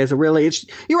picture. He has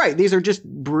you're right, these are just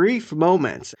brief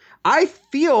moments. I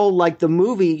feel like the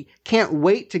movie can't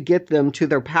wait to get them to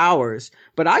their powers.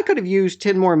 But I could have used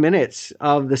 10 more minutes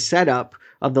of the setup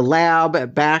of the lab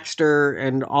at Baxter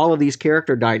and all of these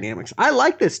character dynamics. I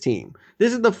like this team.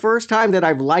 This is the first time that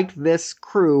I've liked this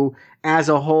crew as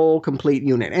a whole complete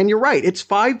unit. And you're right, it's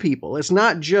 5 people. It's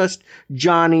not just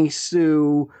Johnny,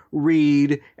 Sue,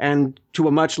 Reed, and to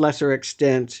a much lesser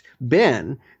extent,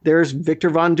 Ben. There's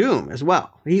Victor Von Doom as well.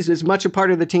 He's as much a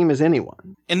part of the team as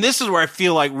anyone. And this is where I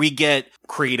feel like we get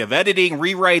creative editing,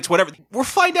 rewrites, whatever. We'll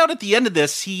find out at the end of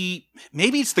this,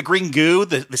 maybe it's the green goo,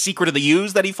 the secret of the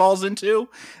use that he falls into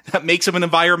that makes him an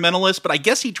environmentalist, but I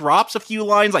guess he drops a few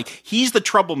lines, like he's the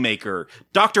troublemaker.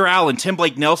 Dr. Allen, Tim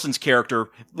Blake Nelson's character,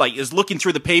 like is looking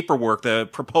through the paperwork, the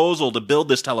proposal to build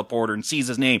this teleporter, and sees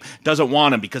his name, doesn't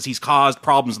want him because he's caused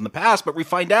problems in the past, but we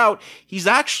find out he's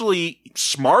actually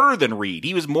smarter than Reed.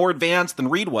 He was more advanced than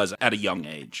Reed was at a young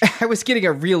age. I was getting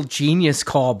a Real Genius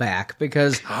callback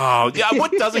because... Oh, yeah,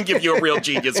 what doesn't give you a Real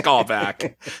Genius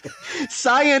callback?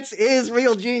 Science is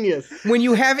real genius. When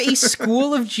you have a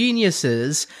school of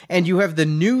geniuses and you have the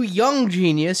new young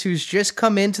genius who's just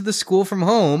come into the school from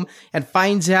home and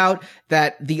finds out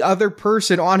that the other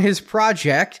person on his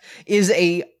project is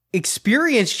a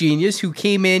experienced genius who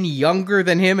came in younger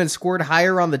than him and scored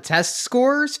higher on the test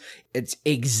scores, it's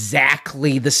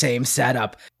exactly the same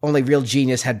setup. Only Real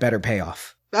Genius had better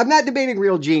payoff. I'm not debating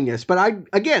Real Genius, but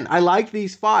I like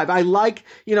these 5. I like,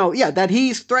 that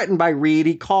he's threatened by Reed.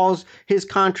 He calls his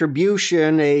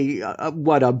contribution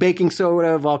a baking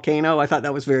soda volcano. I thought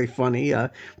that was very funny.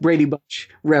 Brady Bunch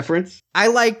reference. I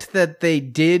liked that they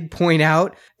did point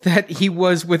out that he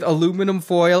was with aluminum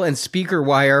foil and speaker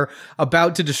wire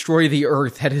about to destroy the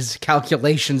Earth had his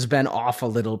calculations been off a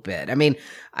little bit. I mean,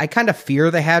 I kind of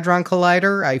fear the Hadron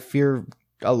Collider. I fear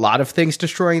a lot of things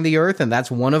destroying the Earth, and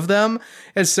that's one of them.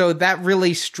 And so that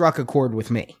really struck a chord with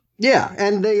me. Yeah,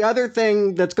 and the other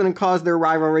thing that's going to cause their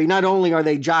rivalry, not only are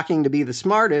they jockeying to be the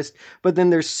smartest, but then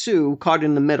there's Sue caught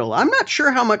in the middle. I'm not sure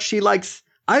how much she likes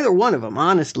either one of them,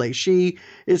 honestly. She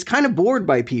is kind of bored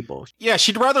by people. Yeah,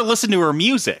 she'd rather listen to her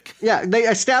music. Yeah, they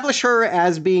establish her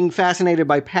as being fascinated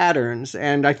by patterns,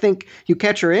 and I think you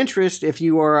catch her interest if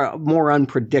you are more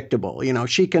unpredictable.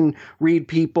 She can read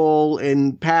people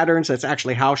in patterns. That's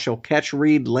actually how she'll catch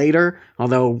Reed later,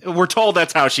 although... We're told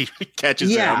that's how she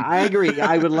catches him. Yeah, I agree.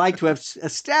 I would like to have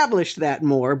established that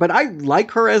more, but I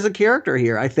like her as a character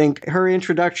here. I think her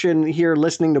introduction here,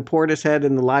 listening to Portishead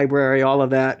in the library, all of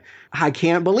that, I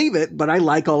can't believe it, but I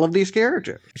like all of these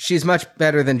characters. She's much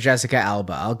better than Jessica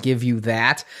Alba. I'll give you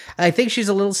that. I think she's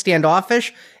a little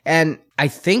standoffish, and I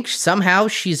think somehow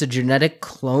she's a genetic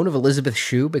clone of Elizabeth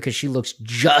Shue because she looks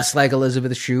just like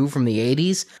Elizabeth Shue from the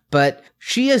 80s. But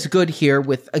she is good here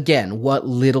with, again, what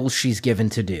little she's given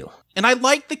to do. And I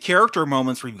like the character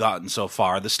moments we've gotten so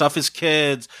far. The stuff as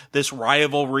kids, this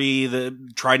rivalry, the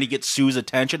trying to get Sue's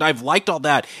attention. I've liked all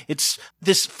that.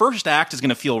 This first act is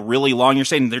going to feel really long. You're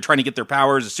saying they're trying to get their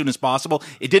powers as soon as possible.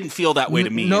 It didn't feel that way to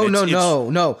me.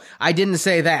 No. I didn't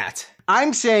say that.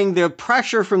 I'm saying the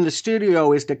pressure from the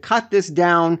studio is to cut this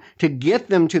down to get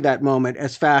them to that moment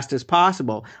as fast as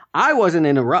possible. I wasn't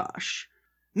in a rush.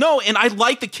 No, and I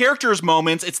like the characters'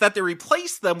 moments. It's that they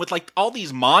replace them with like all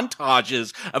these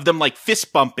montages of them like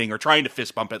fist bumping or trying to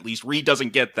fist bump at least. Reed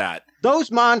doesn't get that. Those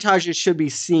montages should be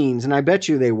scenes, and I bet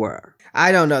you they were.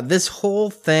 I don't know. This whole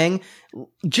thing,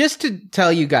 just to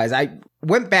tell you guys, I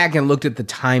went back and looked at the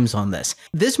times on this.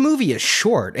 This movie is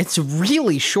short. It's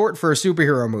really short for a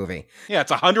superhero movie. Yeah, it's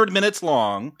 100 minutes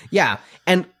long. Yeah,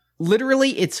 and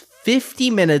literally it's 50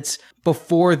 minutes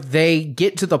before they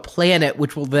get to the planet,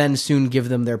 which will then soon give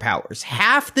them their powers.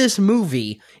 Half this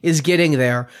movie is getting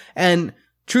there, and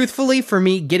truthfully, for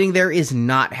me, getting there is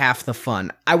not half the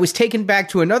fun. I was taken back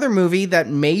to another movie that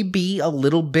may be a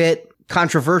little bit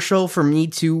controversial for me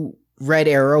to Red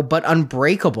Arrow, but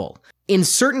Unbreakable. In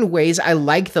certain ways, I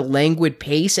like the languid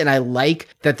pace, and I like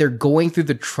that they're going through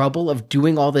the trouble of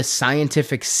doing all this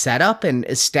scientific setup and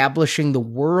establishing the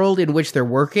world in which they're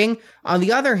working. On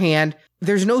the other hand,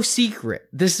 there's no secret.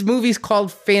 This movie's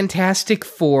called Fantastic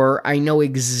Four. I know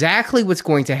exactly what's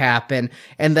going to happen,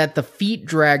 and that the feet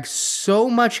drag so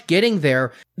much getting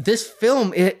there. This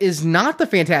film is not the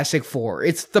Fantastic Four.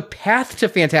 It's the path to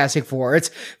Fantastic Four. It's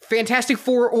Fantastic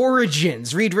Four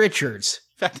Origins, Reed Richards.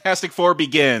 Fantastic Four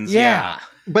Begins. Yeah.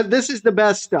 But this is the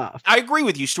best stuff. I agree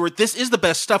with you, Stuart. This is the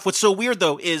best stuff. What's so weird,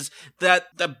 though, is that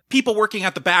the people working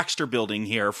at the Baxter building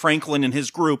here, Franklin and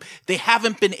his group, they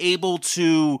haven't been able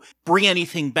to bring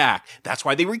anything back. That's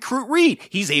why they recruit Reed.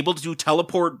 He's able to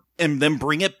teleport and then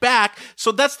bring it back.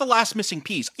 So that's the last missing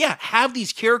piece. Yeah, have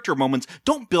these character moments.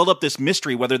 Don't build up this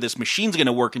mystery whether this machine's going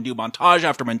to work and do montage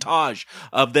after montage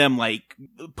of them like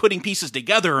putting pieces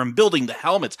together and building the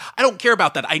helmets. I don't care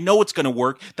about that. I know it's going to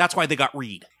work. That's why they got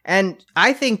Reed. And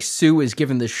I think Sue is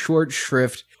given the short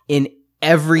shrift in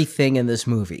everything in this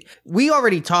movie. We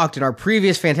already talked in our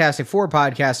previous Fantastic Four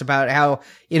podcast about how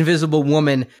Invisible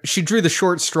Woman, she drew the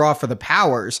short straw for the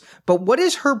powers, but what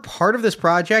is her part of this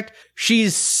project?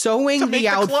 She's sewing the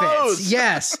outfits.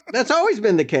 Yes. That's always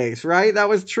been the case, right? That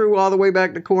was true all the way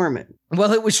back to Corman.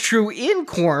 Well, it was true in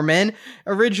Corman.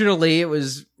 Originally, it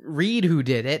was Reed who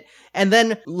did it. And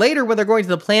then later, when they're going to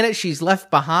the planet, she's left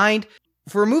behind.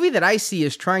 For a movie that I see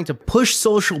is trying to push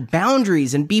social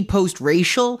boundaries and be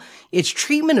post-racial, its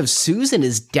treatment of Susan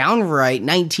is downright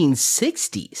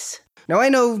 1960s. Now, I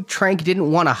know Trank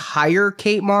didn't want to hire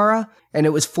Kate Mara, and it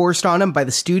was forced on him by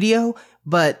the studio,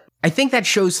 but I think that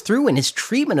shows through in his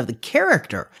treatment of the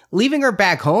character. Leaving her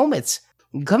back home, it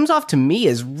comes off to me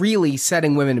as really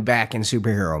setting women back in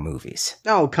superhero movies.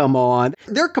 Oh, come on.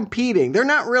 They're competing. They're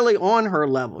not really on her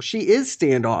level. She is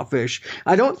standoffish.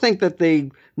 I don't think that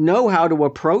they know how to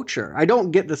approach her. I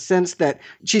don't get the sense that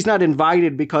she's not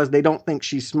invited because they don't think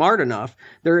she's smart enough.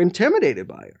 They're intimidated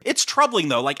by her. It's troubling,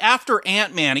 though. Like, after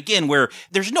Ant-Man, again, where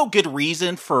there's no good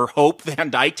reason for Hope Van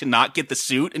Dyke to not get the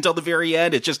suit until the very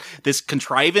end. It's just this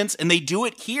contrivance, and they do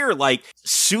it here. Like,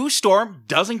 Sue Storm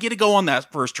doesn't get to go on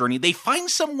that first journey. They find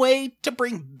some way to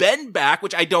bring Ben back,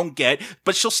 which I don't get,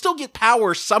 but she'll still get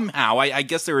power somehow. I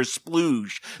guess there is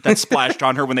splooge that splashed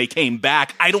on her when they came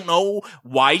back. I don't know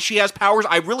why she has powers.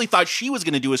 I really thought she was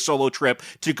going to do a solo trip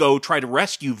to go try to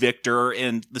rescue Victor,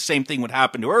 and the same thing would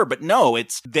happen to her. But no,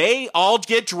 it's they all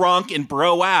get drunk and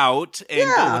bro out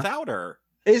and go without her.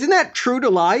 Isn't that true to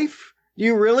life? Do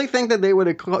you really think that they would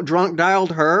have drunk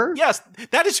dialed her? Yes,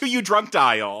 that is who you drunk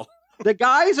dial. The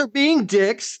guys are being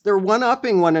dicks. They're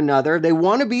one-upping one another. They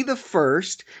want to be the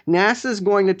first. NASA's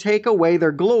going to take away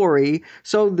their glory,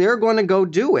 so they're going to go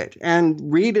do it. And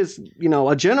Reed is,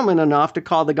 a gentleman enough to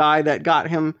call the guy that got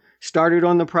him started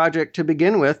on the project to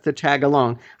begin with to tag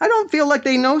along. I don't feel like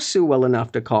they know Sue well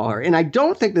enough to call her. And I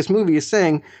don't think this movie is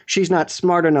saying she's not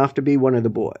smart enough to be one of the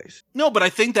boys. No, but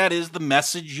I think that is the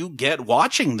message you get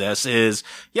watching this is,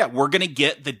 we're going to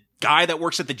get the guy that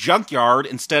works at the junkyard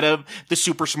instead of the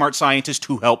super smart scientist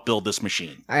who helped build this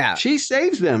machine. Yeah. She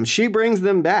saves them. She brings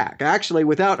them back. Actually,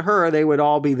 without her, they would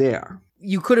all be there.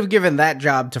 You could have given that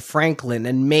job to Franklin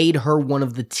and made her one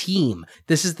of the team.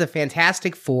 This is the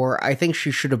Fantastic Four. I think she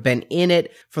should have been in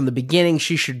it from the beginning.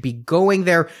 She should be going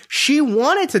there. She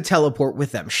wanted to teleport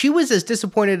with them. She was as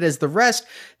disappointed as the rest.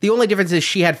 The only difference is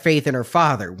she had faith in her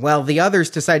father. While the others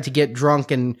decide to get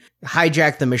drunk and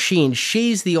hijack the machine,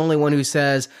 she's the only one who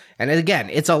says, and again,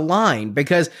 it's a line,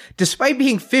 because despite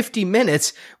being 50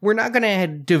 minutes, we're not going to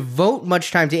devote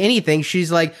much time to anything.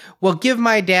 She's like, well, give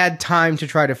my dad time to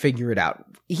try to figure it out.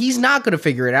 He's not going to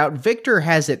figure it out. Victor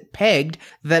has it pegged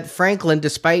that Franklin,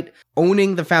 despite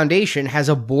owning the Foundation, has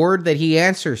a board that he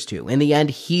answers to. In the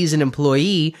end, he's an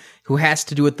employee who has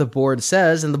to do what the board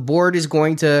says, and the board is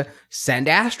going to send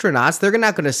astronauts. They're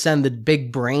not going to send the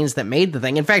big brains that made the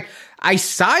thing. In fact, I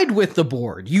side with the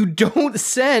board. You don't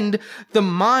send the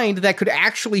mind that could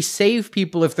actually save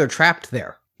people if they're trapped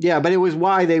there. Yeah, but it was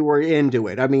why they were into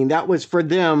it. I mean, that was for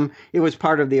them, it was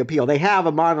part of the appeal. They have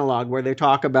a monologue where they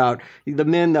talk about the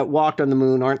men that walked on the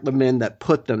moon aren't the men that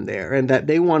put them there, and that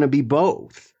they want to be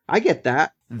both. I get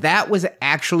that. That was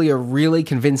actually a really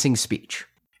convincing speech.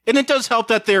 And it does help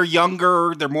that they're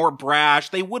younger, they're more brash,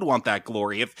 they would want that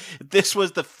glory. If this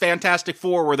was the Fantastic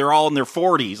Four where they're all in their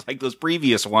 40s, like those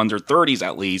previous ones, or 30s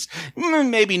at least,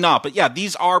 maybe not. But yeah,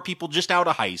 these are people just out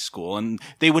of high school, and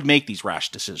they would make these rash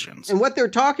decisions. And what they're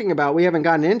talking about, we haven't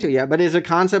gotten into yet, but is a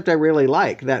concept I really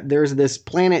like, that there's this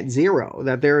planet zero,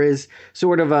 that there is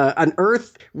sort of an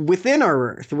Earth within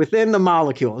our Earth, within the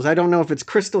molecules. I don't know if it's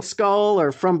Crystal Skull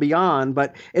or From Beyond,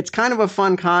 but it's kind of a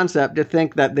fun concept to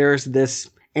think that there's this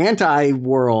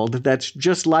anti-world that's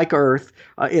just like Earth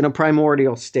in a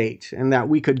primordial state, and that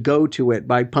we could go to it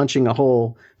by punching a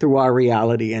hole through our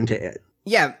reality into it.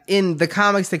 Yeah, in the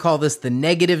comics, they call this the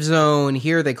negative zone.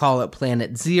 Here, they call it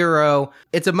Planet Zero.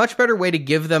 It's a much better way to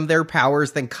give them their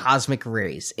powers than cosmic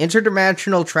rays.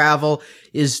 Interdimensional travel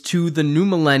is to the new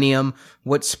millennium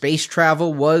what space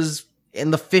travel was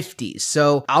in the 50s.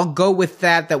 So I'll go with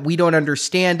that we don't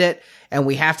understand it, and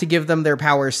we have to give them their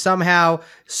powers somehow.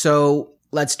 So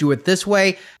let's do it this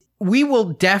way. We will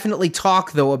definitely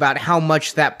talk, though, about how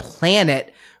much that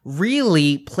planet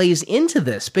really plays into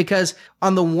this, because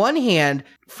on the one hand,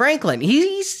 Franklin,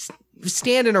 he's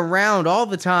standing around all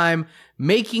the time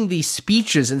making these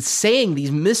speeches and saying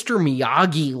these Mr.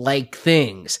 Miyagi-like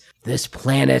things. This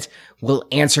planet will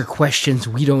answer questions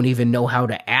we don't even know how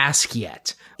to ask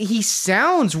yet. He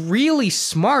sounds really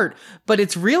smart, but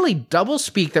it's really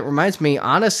doublespeak that reminds me,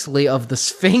 honestly, of the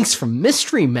Sphinx from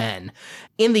Mystery Men.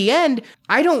 In the end,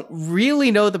 I don't really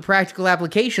know the practical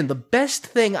application. The best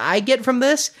thing I get from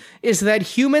this is that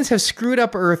humans have screwed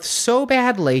up Earth so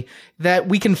badly that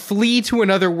we can flee to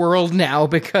another world now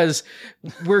because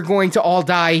we're going to all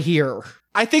die here.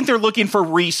 I think they're looking for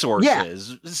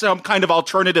resources, some kind of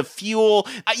alternative fuel.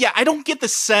 I don't get the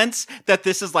sense that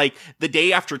this is like the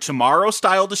day after tomorrow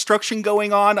style destruction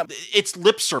going on. It's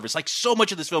lip service. Like so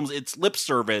much of this film, it's lip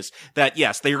service that,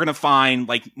 yes, they're going to find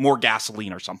like more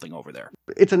gasoline or something over there.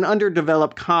 It's an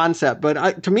underdeveloped concept,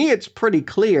 but to me, it's pretty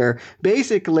clear.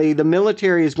 Basically, the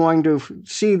military is going to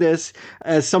see this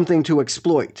as something to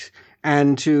exploit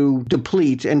and to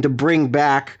deplete and to bring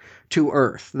back to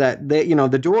Earth. That they,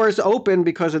 the door is open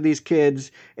because of these kids.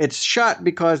 It's shut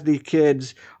because these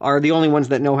kids are the only ones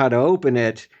that know how to open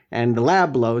it, and the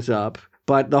lab blows up.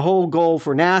 But the whole goal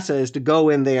for NASA is to go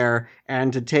in there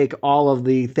and to take all of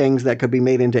the things that could be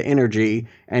made into energy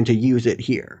and to use it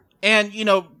here. And,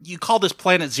 you call this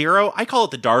Planet Zero. I call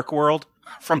it the Dark World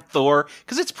from Thor,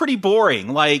 because it's pretty boring.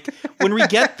 Like, when we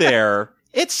get there,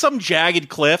 it's some jagged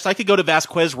cliffs. I could go to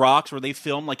Vasquez Rocks where they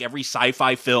film like every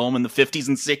sci-fi film in the 50s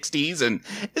and 60s and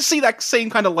see that same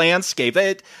kind of landscape.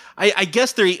 I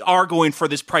guess they are going for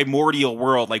this primordial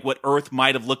world, like what Earth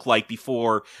might have looked like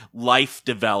before life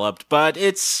developed. But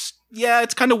it's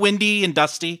kind of windy and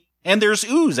dusty. And there's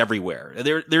ooze everywhere.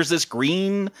 There's this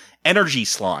green energy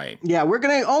slime. Yeah, we're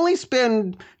going to only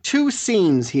spend 2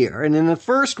 scenes here. And in the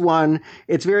first one,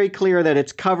 it's very clear that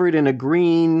it's covered in a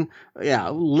green,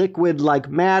 liquid-like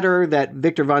matter that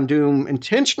Victor Von Doom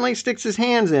intentionally sticks his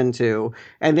hands into.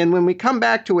 And then when we come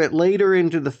back to it later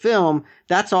into the film,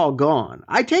 that's all gone.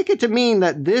 I take it to mean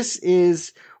that this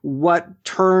is what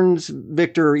turns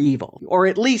Victor evil, or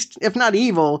at least, if not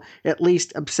evil, at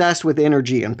least obsessed with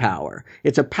energy and power.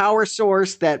 It's a power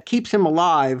source that keeps him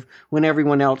alive when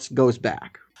everyone else goes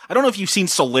back. I don't know if you've seen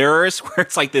Solaris, where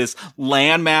it's like this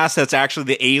landmass that's actually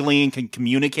the alien can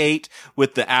communicate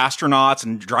with the astronauts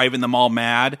and driving them all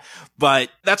mad.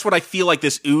 But that's what I feel like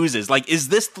this ooze is. Like, is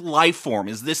this the life form?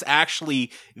 Is this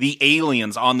actually the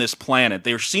aliens on this planet?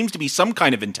 There seems to be some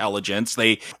kind of intelligence.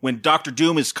 When Dr.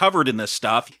 Doom is covered in this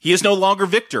stuff, he is no longer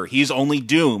Victor. He's only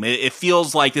Doom. It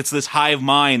feels like it's this hive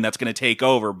mind that's going to take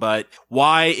over. But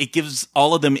why it gives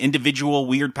all of them individual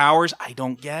weird powers, I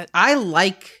don't get. I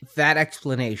like that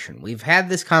explanation. We've had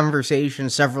this conversation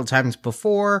several times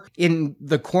before. In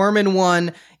the Corman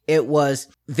one, it was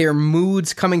their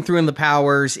moods coming through in the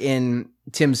powers. In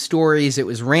Tim's stories, it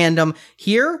was random.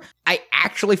 Here, I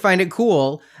actually find it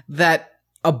cool that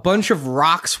a bunch of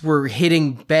rocks were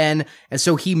hitting Ben, and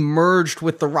so he merged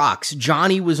with the rocks.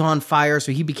 Johnny was on fire,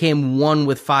 so he became one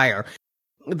with fire.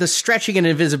 The stretching and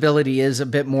invisibility is a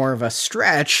bit more of a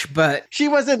stretch, but... She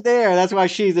wasn't there. That's why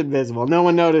she's invisible. No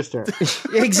one noticed her.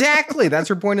 Exactly. That's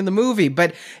her point in the movie.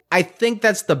 But I think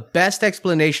that's the best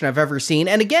explanation I've ever seen.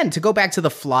 And again, to go back to the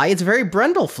Fly, it's very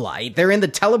Brundle-Fly. They're in the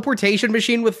teleportation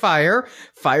machine with fire.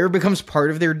 Fire becomes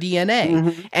part of their DNA.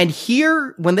 Mm-hmm. And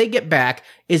here, when they get back,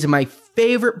 is my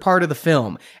favorite part of the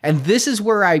film. And this is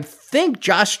where I think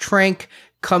Josh Trank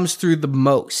comes through the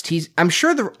most. I'm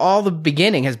sure all the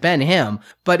beginning has been him,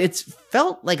 but it's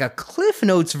felt like a Cliff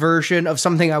Notes version of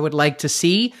something I would like to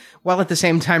see, while at the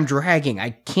same time dragging.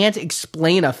 I can't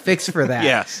explain a fix for that.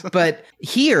 Yes. But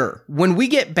here, when we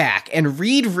get back and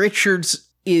Reed Richards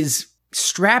is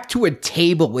strapped to a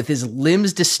table with his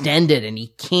limbs distended and he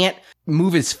can't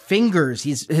move his fingers.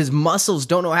 His muscles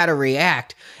don't know how to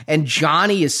react. And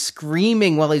Johnny is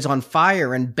screaming while he's on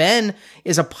fire. And Ben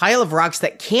is a pile of rocks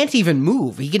that can't even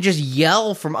move. He can just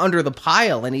yell from under the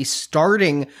pile. And he's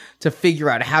starting to figure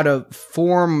out how to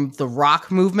form the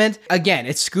rock movement. Again,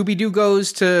 it's Scooby-Doo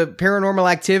Goes to Paranormal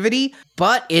Activity,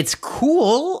 but it's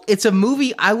cool. It's a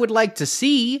movie I would like to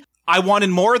see. I wanted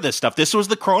more of this stuff. This was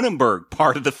the Cronenberg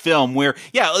part of the film where,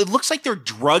 it looks like they're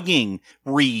drugging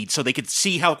Reed so they could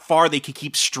see how far they could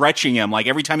keep stretching him. Like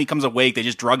every time he comes awake, they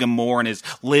just drug him more and his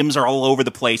limbs are all over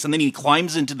the place. And then he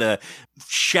climbs into the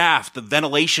shaft, the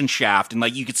ventilation shaft, and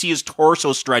like you could see his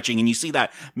torso stretching, and you see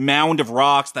that mound of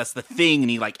rocks, that's the thing, and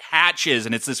he like hatches,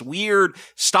 and it's this weird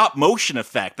stop motion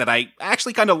effect that I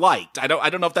actually kind of liked. I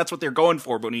don't know if that's what they're going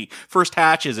for, but when he first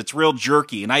hatches, it's real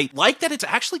jerky, and I like that it's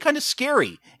actually kind of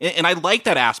scary, and I like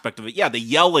that aspect of it. Yeah, the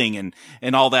yelling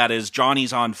and all that as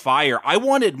Johnny's on fire. I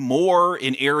wanted more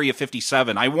in Area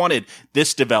 57. I wanted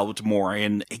this developed more,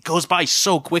 and it goes by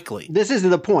so quickly. This is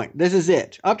the point. This is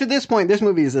it. Up to this point, this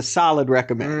movie is a solid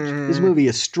recommend. This movie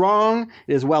is strong.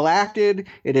 It is well acted.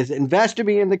 It has invested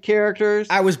me in the characters.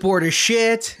 I was bored as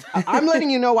shit. I'm letting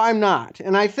you know I'm not.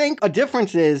 And I think a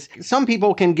difference is some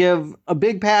people can give a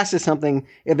big pass to something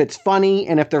if it's funny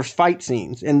and if there's fight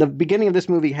scenes. And the beginning of this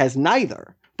movie has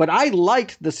neither. But I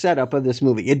liked the setup of this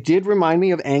movie. It did remind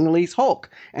me of Ang Lee's Hulk.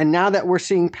 And now that we're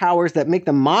seeing powers that make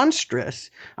them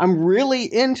monstrous, I'm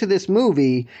really into this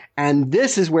movie. And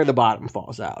this is where the bottom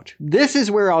falls out. This is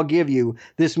where I'll give you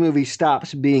this movie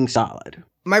stops being solid.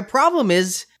 My problem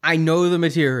is I know the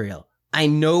material. I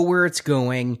know where it's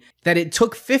going, that it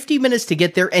took 50 minutes to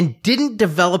get there and didn't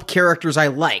develop characters I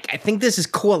like. I think this is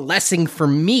coalescing for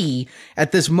me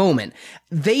at this moment.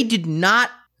 They did not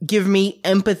give me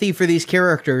empathy for these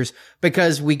characters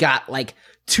because we got like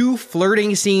 2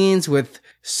 flirting scenes with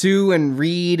Sue and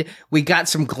Reed. We got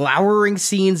some glowering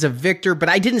scenes of Victor, but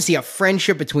I didn't see a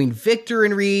friendship between Victor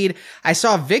and Reed. I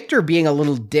saw Victor being a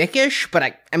little dickish, but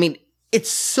I mean, it's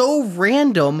so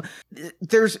random.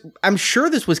 I'm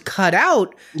sure this was cut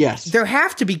out. Yes. There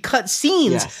have to be cut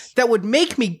scenes that would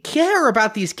make me care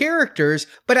about these characters,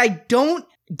 but I don't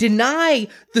deny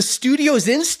the studio's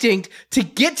instinct to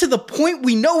get to the point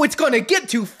we know it's going to get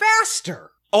to faster.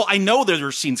 Oh, I know there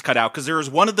are scenes cut out because there was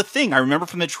one of the thing I remember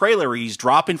from the trailer where he's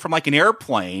dropping from like an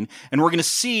airplane, and we're going to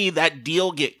see that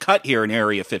deal get cut here in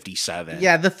Area 57.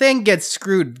 Yeah, the thing gets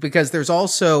screwed because there's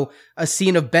also a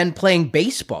scene of Ben playing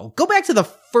baseball. Go back to the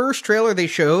first trailer they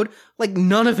showed, like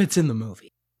none of it's in the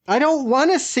movie. I don't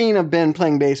want a scene of Ben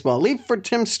playing baseball. Leave for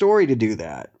Tim Story to do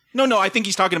that. No, I think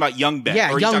he's talking about young Ben. Yeah,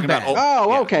 or he's young talking Ben.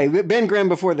 About, okay. Ben Grimm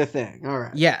before the thing. All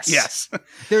right. Yes.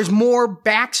 There's more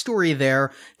backstory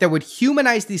there that would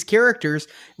humanize these characters.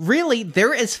 Really,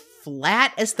 they're as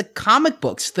flat as the comic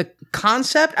books. The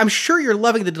concept, I'm sure you're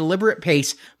loving the deliberate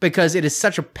pace because it is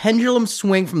such a pendulum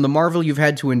swing from the Marvel you've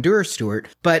had to endure, Stuart.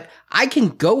 But I can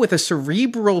go with a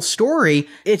cerebral story.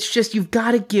 It's just you've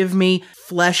got to give me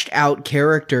fleshed out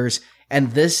characters,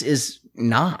 and this is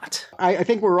not. I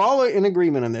think we're all in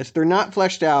agreement on this. They're not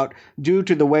fleshed out due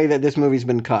to the way that this movie's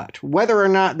been cut. Whether or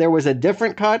not there was a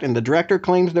different cut, and the director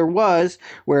claims there was,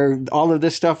 where all of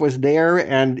this stuff was there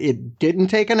and it didn't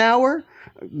take an hour,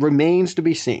 remains to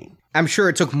be seen. I'm sure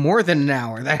it took more than an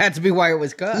hour. That had to be why it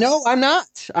was cut. No, I'm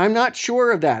not. I'm not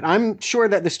sure of that. I'm sure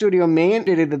that the studio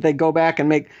mandated that they go back and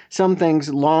make some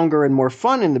things longer and more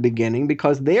fun in the beginning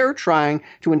because they're trying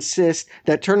to insist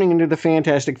that turning into the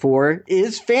Fantastic Four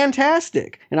is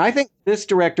fantastic. And I think this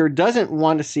director doesn't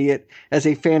want to see it as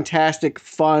a fantastic,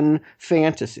 fun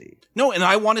fantasy. No, and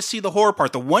I want to see the horror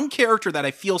part. The one character that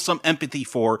I feel some empathy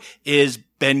for is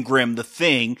Ben Grimm, the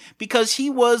Thing, because he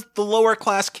was the lower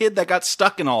class kid that got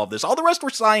stuck in all of this. All the rest were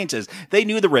scientists. They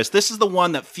knew the risk. This is the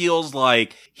one that feels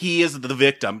like he is the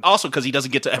victim. Also because he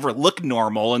doesn't get to ever look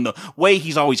normal, and the way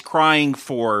he's always crying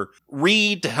for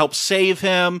Reed to help save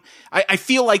him. I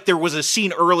feel like there was a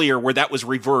scene earlier where that was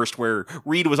reversed, where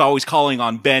Reed was always calling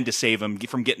on Ben to save him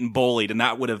from getting bullied, and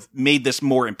that would have made this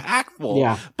more impactful.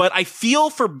 Yeah. But I feel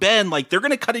for Ben, like they're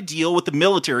going to cut a deal with the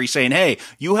military saying, hey,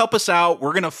 you help us out.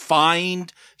 We're going to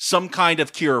find some kind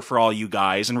of cure for all you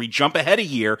guys. And we jump ahead a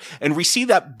year and we see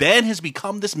that Ben has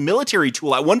become this military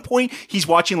tool. At one point, he's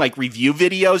watching like review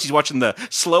videos. He's watching the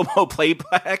slow-mo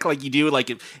playback like you do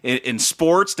like in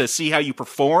sports to see how you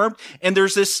performed. And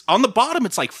there's this on the bottom,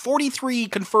 it's like 43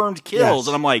 confirmed kills. Yes.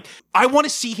 And I'm like, I want to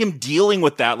see him dealing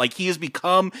with that. Like he has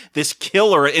become this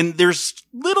killer. And there's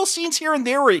little scenes here and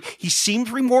there where he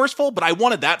seems remorseful, but I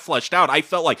wanted that fleshed out. I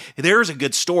felt like there's a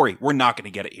good story. We're not going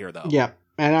to get it here though. Yeah.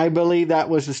 And I believe that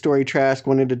was the story Trask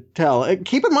wanted to tell.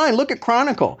 Keep in mind, look at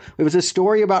Chronicle. It was a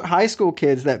story about high school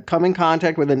kids that come in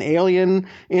contact with an alien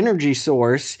energy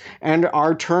source and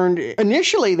are turned...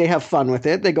 Initially, they have fun with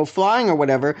it. They go flying or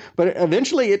whatever. But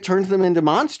eventually, it turns them into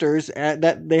monsters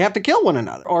that they have to kill one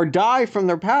another or die from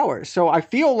their powers. So I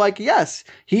feel like, yes,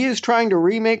 he is trying to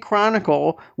remake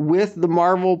Chronicle with the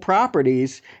Marvel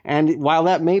properties. And while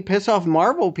that may piss off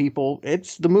Marvel people,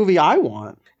 it's the movie I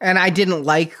want. And I didn't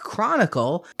like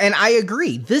Chronicle. And I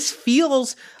agree. This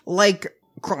feels like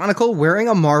Chronicle wearing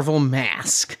a Marvel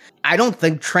mask. I don't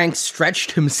think Trank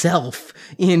stretched himself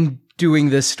in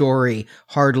doing this story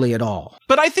hardly at all.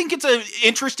 But I think it's an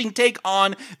interesting take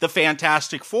on the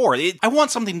Fantastic Four. I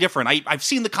want something different. I've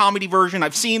seen the comedy version.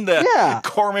 I've seen the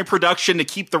Corman production to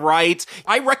keep the rights.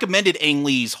 I recommended Ang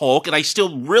Lee's Hulk, and I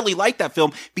still really like that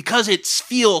film because it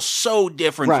feels so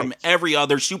different from every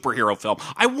other superhero film.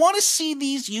 I want to see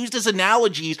these used as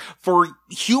analogies for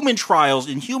human trials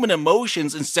and human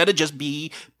emotions instead of just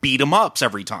beat 'em ups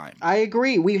every time. I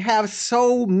agree. We have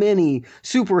so many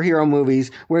superhero movies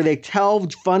where they tell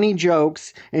funny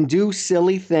jokes and do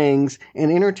silly things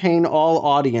and entertain all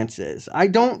audiences. I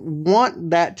don't want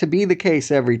that to be the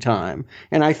case every time.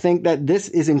 And I think that this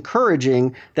is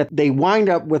encouraging that they wind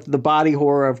up with the body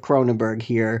horror of Cronenberg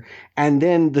here. And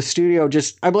then the studio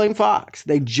I blame Fox.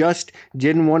 They just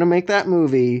didn't want to make that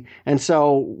movie. And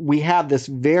so we have this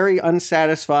very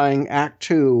unsatisfying Act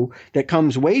 2 that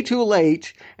comes way too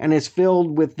late and is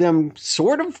filled with them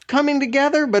sort of coming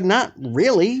together, but not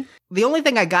really. The only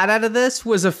thing I got out of this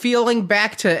was a feeling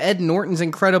back to Ed Norton's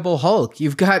Incredible Hulk.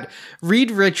 You've got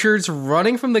Reed Richards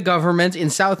running from the government in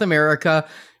South America,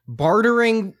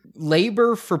 bartering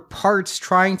labor for parts,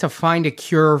 trying to find a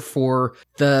cure for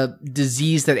the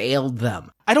disease that ailed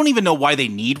them. I don't even know why they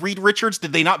need Reed Richards.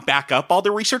 Did they not back up all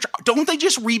their research? Don't they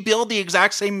just rebuild the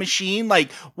exact same machine?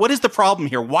 Like, what is the problem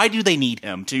here? Why do they need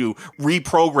him to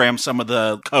reprogram some of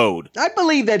the code? I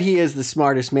believe that he is the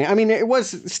smartest man. I mean, it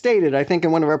was stated, I think,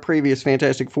 in one of our previous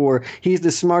Fantastic Four, he's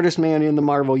the smartest man in the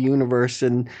Marvel Universe.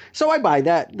 And so I buy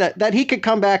that he could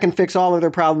come back and fix all of their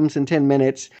problems in 10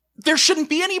 minutes. There shouldn't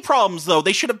be any problems, though.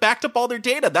 They should have backed up all their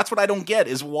data. That's what I don't get,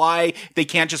 is why they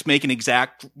can't just make an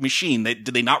exact machine. Did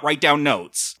they not write down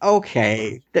notes?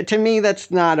 Okay. To me,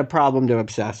 that's not a problem to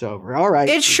obsess over. All right.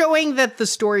 It's showing that the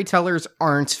storytellers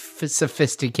aren't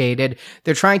sophisticated.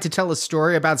 They're trying to tell a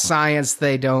story about science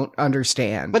they don't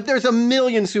understand. But there's a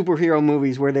million superhero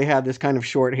movies where they have this kind of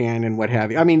shorthand and what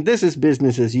have you. I mean, this is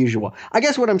business as usual. I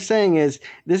guess what I'm saying is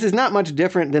this is not much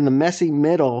different than the messy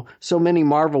middle so many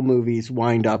Marvel movies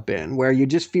wind up in, where you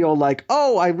just feel like,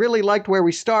 oh, I really liked where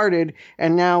we started,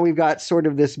 and now we've got sort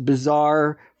of this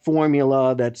bizarre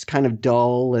formula that's kind of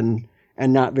dull and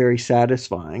not very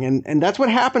satisfying. And that's what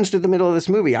happens to the middle of this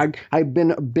movie. I've been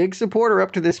a big supporter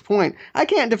up to this point. I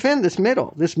can't defend this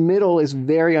middle. This middle is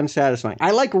very unsatisfying.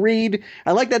 I like Reed.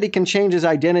 I like that he can change his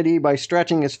identity by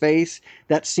stretching his face.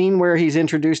 That scene where he's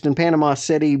introduced in Panama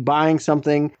City buying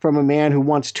something from a man who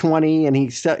wants 20 and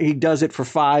he does it for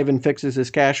 5 and fixes his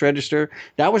cash register.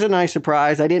 That was a nice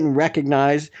surprise. I didn't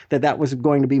recognize that was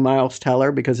going to be Miles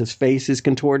Teller because his face is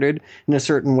contorted in a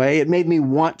certain way. It made me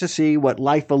want to see what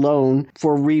Life Alone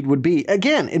for Reed would be.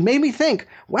 Again, it made me think,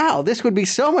 wow, this would be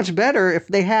so much better if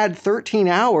they had 13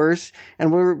 hours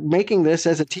and we're making this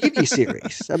as a TV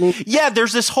series. I mean, yeah,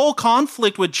 there's this whole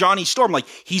conflict with Johnny Storm. Like,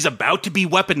 he's about to be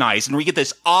weaponized, and we get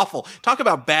this awful, talk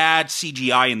about bad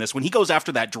CGI in this. When he goes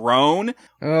after that drone.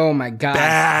 Oh my God.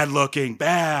 Bad looking,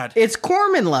 bad. It's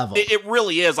Corman level. It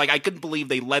really is. Like, I couldn't believe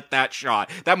they let that shot.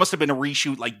 That must have been a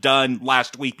reshoot, like, done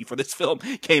last week before this film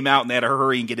came out, and they had to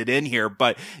hurry and get it in here.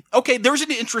 But, okay, there's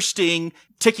an interesting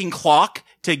ticking clock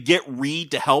to get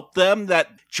Reed to help them, that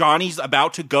Johnny's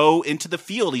about to go into the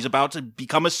field. He's about to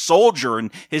become a soldier,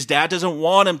 and his dad doesn't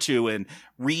want him to, and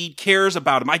Reed cares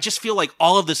about him. I just feel like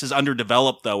all of this is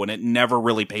underdeveloped, though, and it never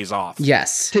really pays off.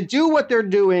 Yes. To do what they're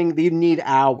doing, you need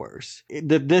hours.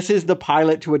 This is the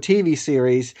pilot to a TV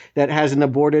series that has an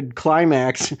aborted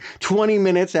climax 20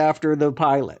 minutes after the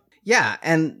pilot. Yeah,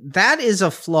 and that is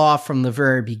a flaw from the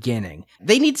very beginning.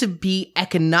 They need to be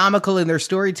economical in their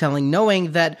storytelling,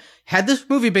 knowing that had this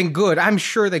movie been good, I'm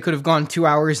sure they could have gone 2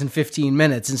 hours and 15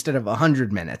 minutes instead of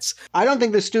 100 minutes. I don't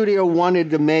think the studio wanted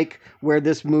to make where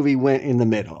this movie went in the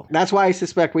middle. That's why I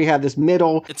suspect we have this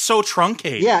middle. It's so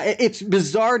truncated. Yeah, it's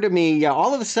bizarre to me. Yeah,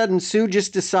 all of a sudden, Sue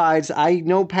just decides, I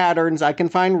know patterns, I can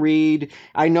find Reed.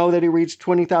 I know that he reads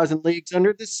 20,000 Leagues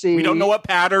Under the Sea. We don't know what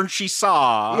pattern she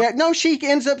saw. Yeah, no, she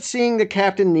ends up seeing the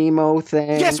Captain Nemo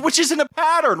thing. Yes, which isn't a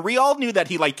pattern. We all knew that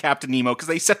he liked Captain Nemo because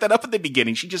they set that up at the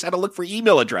beginning. She just had to look for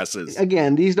email addresses.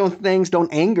 Again, these things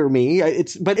don't anger me.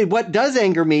 What does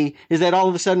anger me is that all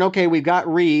of a sudden, okay, we've got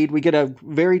Reed. We get a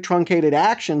very truncated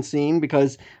action scene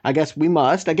because I guess we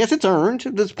must. I guess it's earned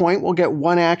at this point. We'll get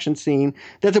one action scene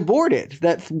that's aborted.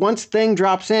 That once Thing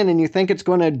drops in and you think it's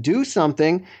going to do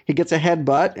something, he gets a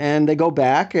headbutt and they go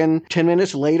back, and 10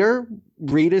 minutes later,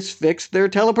 Reed has fixed their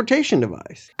teleportation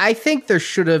device. I think there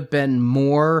should have been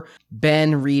more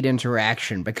Ben-Reed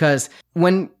interaction, because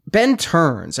when Ben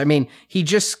turns, I mean, he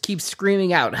just keeps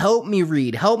screaming out, help me,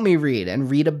 Reed, and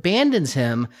Reed abandons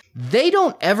him. They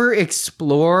don't ever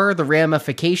explore the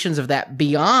ramifications of that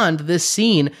beyond this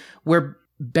scene where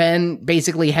Ben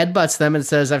basically headbutts them and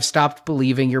says, I've stopped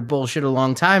believing your bullshit a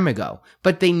long time ago.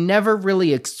 But they never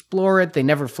really explore it. They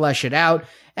never flesh it out.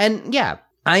 And yeah,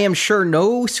 I am sure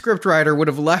no scriptwriter would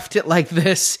have left it like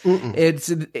this.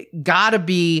 It's gotta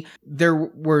be there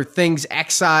were things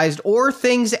excised or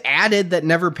things added that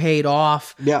never paid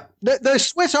off. Yeah. The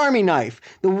Swiss Army knife.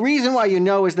 The reason why you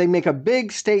know is they make a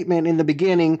big statement in the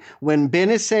beginning when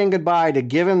Ben is saying goodbye to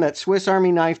give him that Swiss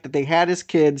Army knife that they had as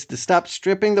kids to stop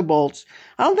stripping the bolts.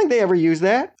 I don't think they ever use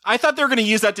that. I thought they were going to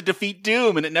use that to defeat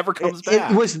Doom, and it never comes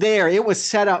back. It was there. It was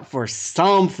set up for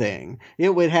something.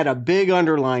 It had a big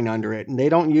underline under it, and they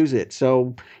don't use it.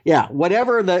 So, yeah,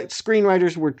 whatever the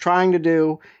screenwriters were trying to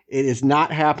do, it is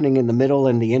not happening in the middle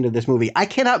and the end of this movie. I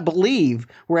cannot believe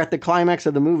we're at the climax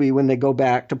of the movie when they go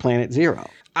back to Planet Zero.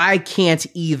 I can't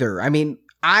either. I mean,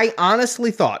 I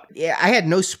honestly thought, I had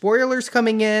no spoilers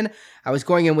coming in. I was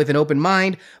going in with an open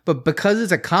mind, but because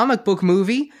it's a comic book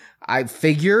movie, I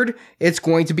figured it's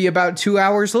going to be about 2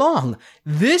 hours long.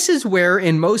 This is where,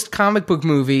 in most comic book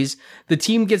movies, the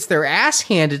team gets their ass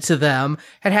handed to them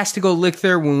and has to go lick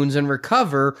their wounds and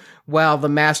recover while the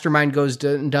mastermind goes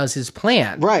and does his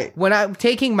plan. Right. When I'm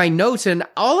taking my notes and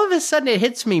all of a sudden it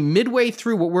hits me midway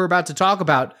through what we're about to talk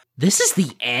about, this is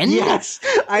the end? Yes.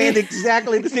 I had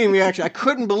exactly the same reaction. I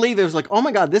couldn't believe it. It was like, oh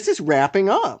my God, this is wrapping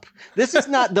up. This is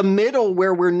not the middle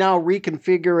where we're now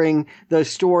reconfiguring the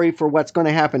story for what's going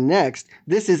to happen next.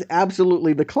 This is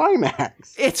absolutely the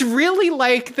climax. It's really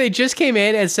like they just came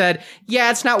in and said, yeah,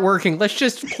 it's not working. Let's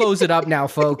just close it up now,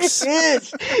 folks. It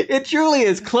is. It truly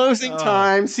is. Closing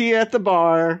time. See you at the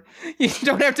bar. You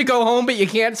don't have to go home, but you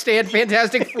can't stay at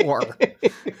Fantastic Four.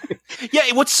 Yeah,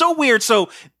 what's so weird, so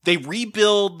they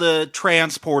rebuild the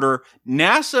transporter,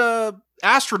 NASA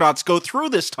astronauts go through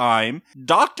this time,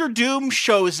 Dr. Doom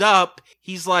shows up,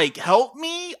 he's like, help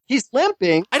me? He's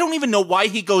limping. I don't even know why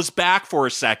he goes back for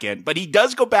a second, but he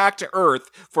does go back to Earth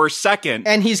for a second.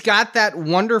 And he's got that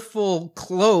wonderful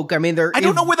cloak. I mean, I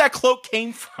don't know where that cloak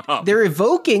came from. They're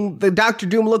evoking the Dr.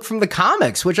 Doom look from the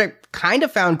comics, which I kind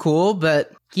of found cool,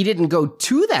 but he didn't go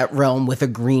to that realm with a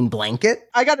green blanket.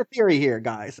 I got a theory here,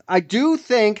 guys. I do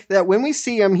think that when we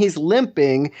see him, he's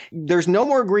limping. There's no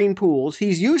more green pools.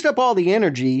 He's used up all the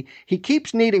energy. He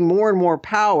keeps needing more and more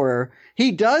power.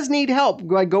 He does need help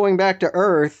by going back to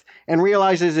Earth and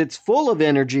realizes it's full of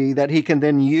energy that he can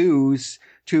then use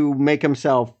to make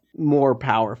himself more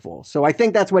powerful. So I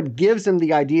think that's what gives him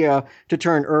the idea to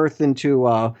turn Earth into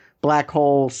a black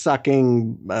hole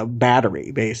sucking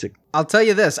battery, basically. I'll tell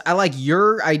you this, I like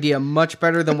your idea much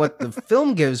better than what the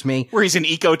film gives me. Where he's an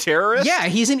eco-terrorist? Yeah,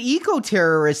 he's an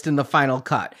eco-terrorist in the final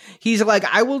cut. He's like,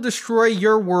 I will destroy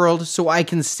your world so I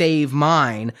can save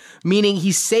mine. Meaning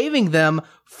he's saving them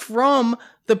from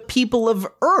the people of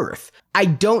Earth. I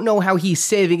don't know how he's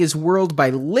saving his world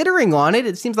by littering on it.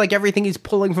 It seems like everything he's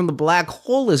pulling from the black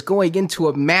hole is going into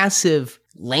a massive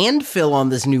landfill on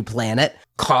this new planet.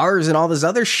 Cars and all this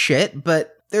other shit,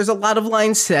 but there's a lot of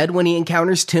lines said when he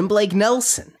encounters Tim Blake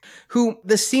Nelson, who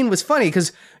the scene was funny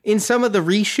because in some of the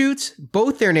reshoots,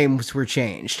 both their names were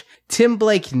changed. Tim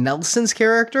Blake Nelson's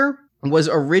character was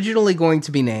originally going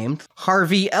to be named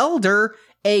Harvey Elder,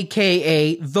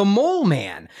 a.k.a. the Mole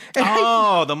Man.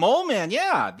 And the Mole Man,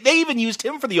 yeah. They even used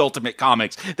him for the Ultimate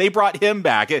Comics. They brought him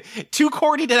back. Too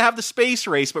corny to have the space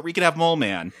race, but we could have Mole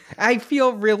Man. I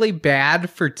feel really bad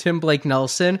for Tim Blake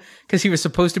Nelson because he was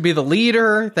supposed to be the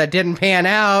leader. That didn't pan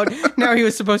out. Now he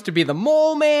was supposed to be the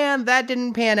Mole Man. That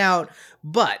didn't pan out.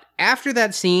 But after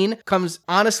that scene comes,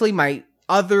 honestly, my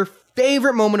other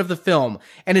favorite moment of the film,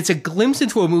 and it's a glimpse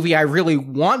into a movie I really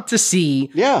want to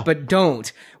see, but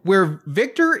don't, where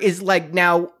Victor is like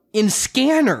now in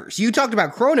scanners. You talked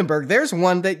about Cronenberg. There's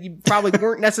one that you probably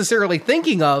weren't necessarily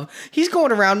thinking of. He's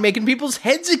going around making people's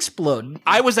heads explode.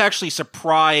 I was actually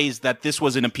surprised that this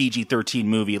was in a PG-13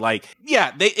 movie. Like,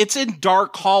 yeah, it's in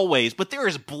dark hallways, but there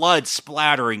is blood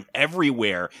splattering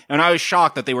everywhere. And I was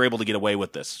shocked that they were able to get away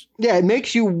with this. Yeah, it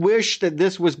makes you wish that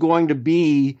this was going to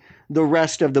be the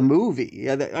rest of the movie.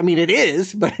 I mean, it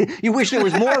is, but you wish there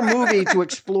was more movie to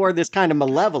explore this kind of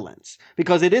malevolence,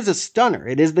 because it is a stunner.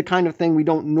 It is the kind of thing we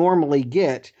don't normally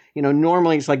get. You know,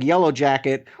 normally it's like Yellow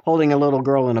Jacket holding a little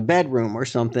girl in a bedroom or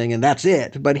something, and that's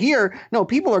it. But here, no,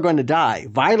 people are going to die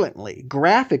violently,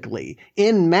 graphically,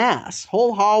 en masse.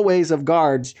 Whole hallways of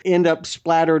guards end up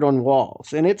splattered on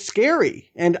walls, and it's scary.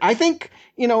 And I think,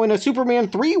 you know, in a Superman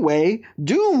 3 way,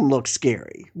 Doom looks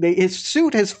scary. His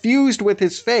suit has fused with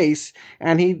his face,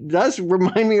 and he does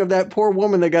remind me of that poor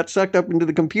woman that got sucked up into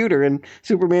the computer in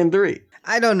Superman 3.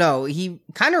 I don't know. He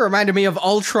kind of reminded me of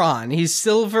Ultron. He's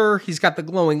silver. He's got the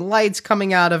glowing flashing lights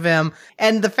coming out of him.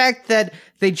 And the fact that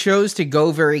they chose to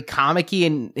go very comic-y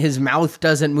and his mouth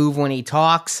doesn't move when he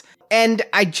talks. And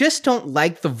I just don't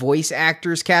like the voice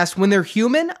actors cast. When they're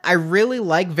human, I really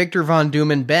like Victor Von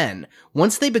Doom and Ben.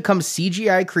 Once they become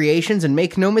CGI creations, and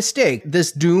make no mistake,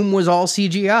 this Doom was all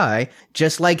CGI,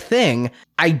 just like Thing,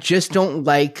 I just don't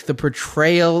like the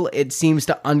portrayal. It seems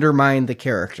to undermine the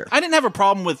character. I didn't have a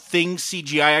problem with Thing's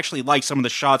CGI. I actually liked some of the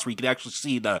shots where you could actually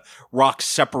see the rock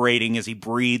separating as he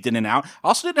breathed in and out. I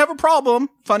also didn't have a problem,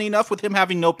 funny enough, with him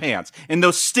having no pants. In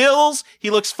those stills, he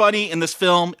looks funny. In this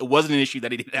film, it wasn't an issue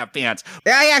that he didn't have pants.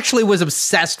 I actually was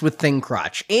obsessed with Thing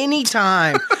crotch.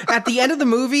 Anytime. At the end of the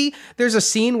movie, there's a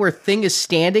scene where Thing is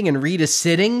standing and Reed is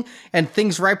sitting, and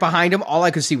Thing's right behind him. All I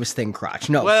could see was Thing crotch.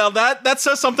 No. Well, that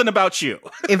says something about you.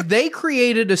 If they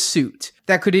created a suit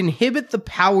that could inhibit the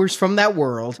powers from that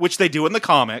world, which they do in the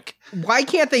comic, why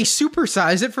can't they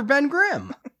supersize it for Ben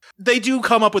Grimm? They do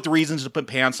come up with reasons to put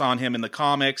pants on him in the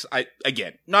comics.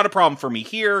 Again, not a problem for me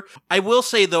here. I will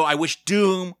say, though, I wish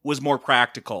Doom was more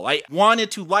practical. I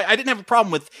didn't have a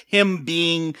problem with him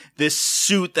being this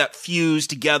suit that fused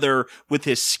together with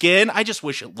his skin. I just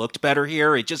wish it looked better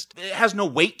here. It has no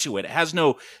weight to it. It has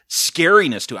no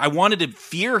scariness to it. I wanted to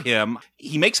fear him.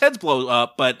 He makes heads blow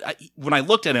up, but when I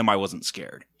looked at him, I wasn't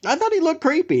scared. I thought he looked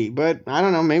creepy, but I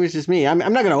don't know, maybe it's just me. I'm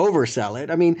not going to oversell it.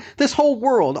 I mean, this whole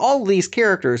world, all these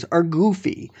characters are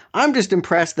goofy. I'm just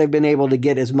impressed they've been able to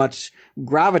get as much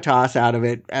gravitas out of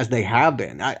it as they have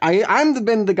been. I've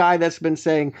been the guy that's been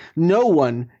saying no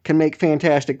one can make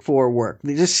Fantastic Four work.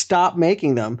 They just stop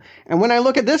making them. And when I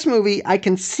look at this movie, I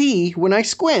can see, when I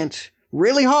squint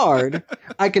really hard,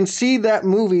 I can see that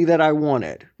movie that I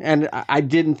wanted and I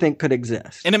didn't think could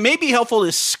exist. And it may be helpful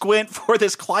to squint for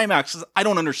this climax. I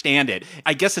don't understand it.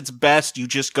 I guess it's best you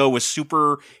just go with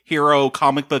superhero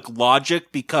comic book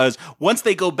logic, because once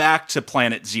they go back to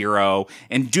Planet Zero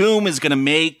and Doom is going to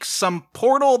make some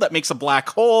portal that makes a black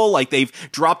hole, like they've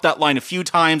dropped that line a few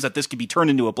times that this could be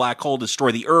turned into a black hole,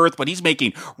 destroy the Earth, but he's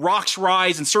making rocks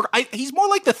rise and he's more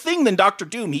like the Thing than Dr.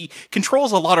 Doom. He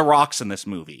controls a lot of rocks in this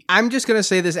movie. I'm just going to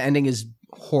say this ending is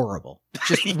horrible.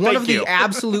 Just one of the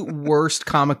absolute worst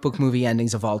comic book movie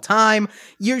endings of all time.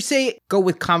 You say go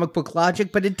with comic book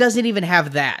logic, but it doesn't even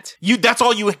have that. That's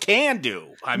all you can do.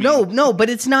 I mean, No, but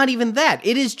it's not even that.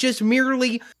 It is just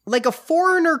merely like a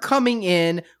foreigner coming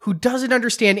in who doesn't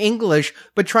understand English,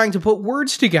 but trying to put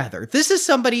words together. This is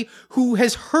somebody who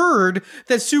has heard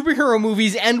that superhero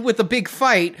movies end with a big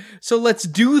fight, so let's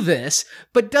do this,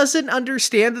 but doesn't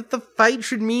understand that the fight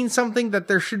should mean something, that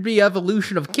there should be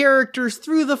evolution of characters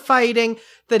through the fighting,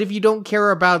 that if you don't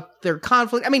care about their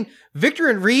conflict. I mean, Victor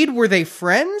and Reed, were they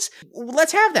friends?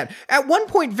 Let's have that. At one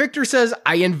point, Victor says,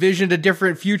 I envisioned a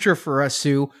different future for us,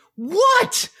 Sue.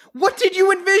 What? What did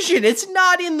you envision? It's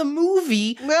not in the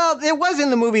movie. Well, it was in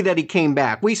the movie that he came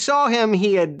back. We saw him.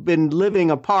 He had been living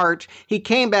apart. He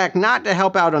came back not to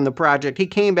help out on the project. He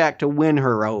came back to win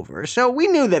her over. So we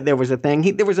knew that there was a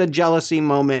thing. There was a jealousy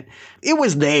moment. It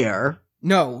was there.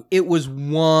 No, it was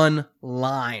one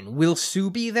line. Will Sue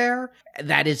be there?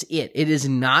 That is it. It is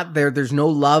not there. There's no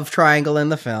love triangle in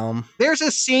the film. There's a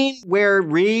scene where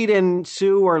Reed and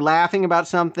Sue are laughing about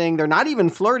something. They're not even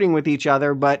flirting with each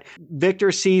other, but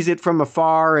Victor sees it from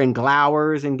afar and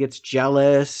glowers and gets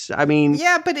jealous. I mean...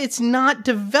 Yeah, but it's not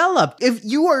developed. If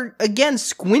you are, again,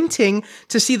 squinting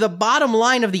to see the bottom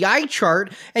line of the eye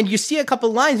chart and you see a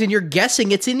couple lines and you're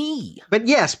guessing it's an E. But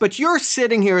yes, but you're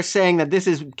sitting here saying that this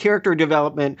is character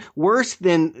development worse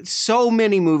than so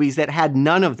many movies that had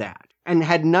none of that. And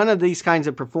had none of these kinds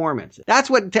of performances. That's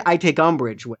what I take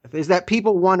umbrage with, is that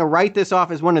people want to write this off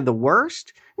as one of the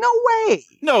worst? No way.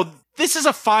 No, this is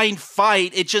a fine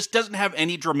fight. It just doesn't have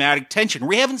any dramatic tension.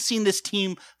 We haven't seen this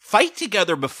team fight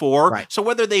together before, right. So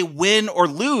whether they win or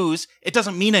lose, it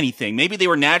doesn't mean anything. Maybe they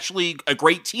were naturally a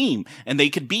great team and they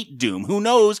could beat Doom. Who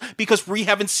knows? Because we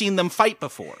haven't seen them fight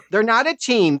before. They're not a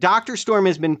team. Dr. Storm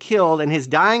has been killed and his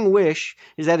dying wish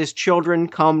is that his children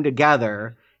come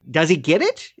together. Does he get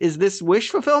it? Is this wish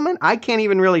fulfillment? I can't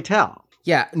even really tell.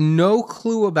 Yeah, no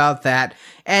clue about that.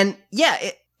 And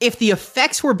yeah, if the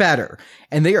effects were better,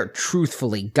 and they are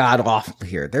truthfully god-awful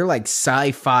here. They're like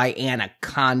sci-fi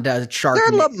anaconda shark.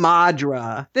 They're La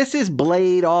Madra. This is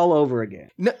Blade all over again.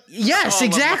 No, yes,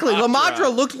 exactly. La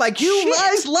Madra looked like you shit.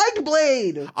 guys like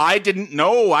Blade. I didn't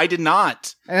know. I did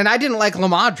not. And I didn't like La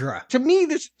Madra. To me,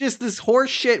 this is just this horse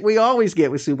shit we always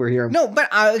get with superheroes. No, but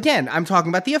again, I'm talking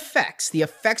about the effects. The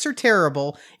effects are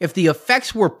terrible. If the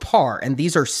effects were par, and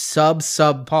these are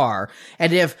sub-par,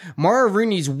 and if Mara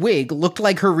Rooney's wig looked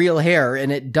like her real hair,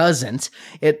 and it doesn't,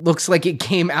 it looks like it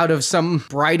came out of some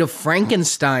Bride of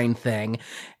Frankenstein thing.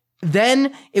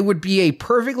 then it would be a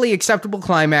perfectly acceptable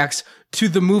climax to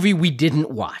the movie we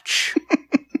didn't watch.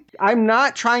 I'm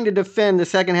not trying to defend the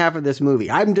second half of this movie.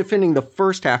 I'm defending the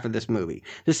first half of this movie.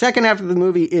 The second half of the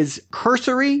movie is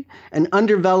cursory and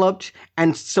undeveloped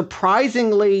and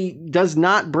surprisingly does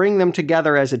not bring them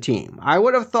together as a team. I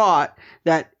would have thought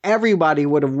that everybody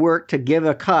would have worked to give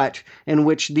a cut in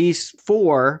which these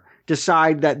four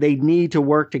decide that they need to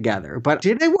work together. But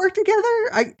did they work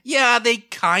together? Yeah, they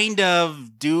kind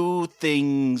of do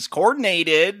things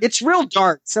coordinated. It's real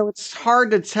dark, so it's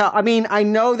hard to tell. I mean, I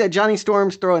know that Johnny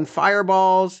Storm's throwing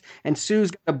fireballs and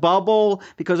Sue's got a bubble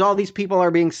because all these people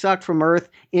are being sucked from Earth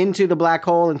into the black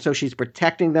hole, and so she's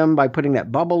protecting them by putting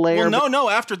that bubble layer. Well, no,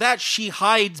 after that, she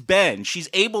hides Ben. She's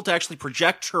able to actually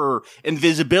project her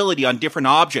invisibility on different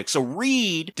objects. So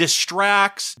Reed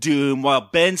distracts Doom while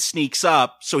Ben sneaks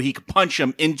up so he can punch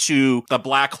him into the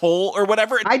black hole or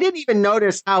whatever. I didn't even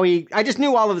notice how I just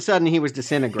knew all of a sudden he was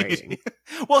disintegrating.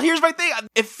 Well, here's my thing.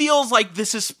 It feels like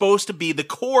this is supposed to be, the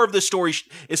core of the story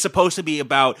is supposed to be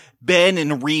about Ben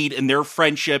and Reed and their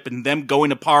friendship and them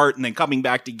going apart and then coming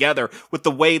back together with the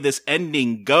way this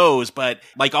ending goes. But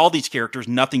like all these characters,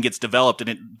 nothing gets developed and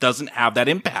it doesn't have that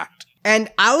impact. And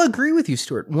I'll agree with you,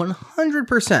 Stuart,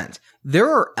 100%. There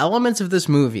are elements of this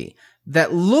movie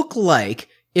that look like,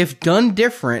 if done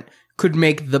different, could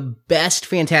make the best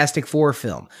Fantastic Four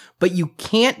film. But you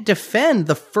can't defend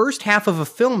the first half of a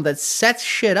film that sets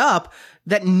shit up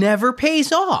that never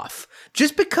pays off.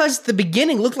 Just because the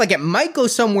beginning looked like it might go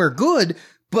somewhere good,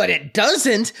 but it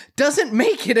doesn't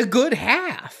make it a good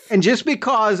half. And just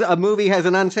because a movie has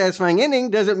an unsatisfying ending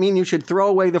doesn't mean you should throw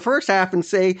away the first half and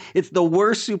say it's the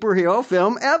worst superhero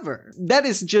film ever. That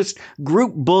is just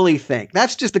group bully think.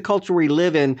 That's just the culture we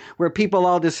live in, where people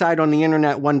all decide on the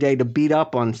internet one day to beat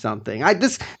up on something.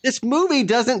 This movie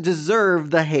doesn't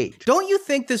deserve the hate. Don't you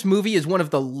think this movie is one of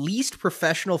the least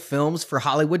professional films for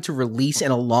Hollywood to release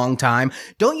in a long time?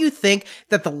 Don't you think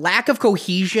that the lack of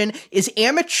cohesion is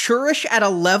amateurish at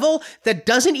a level that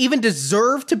doesn't even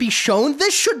deserve to be shown?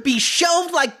 This should be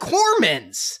shelved like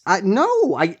Corman's.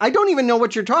 No, I don't even know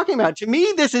what you're talking about. To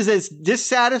me, this is as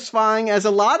dissatisfying as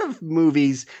a lot of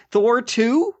movies. Thor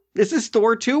 2? This is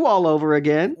Thor 2 all over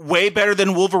again. Way better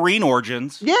than Wolverine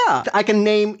Origins. Yeah, I can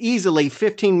name easily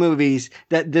 15 movies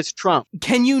that this trump.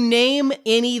 Can you name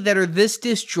any that are this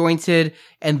disjointed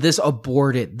and this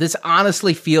aborted? This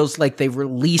honestly feels like they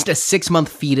released a 6-month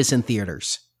fetus in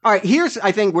theaters. All right, here's,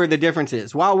 I think, where the difference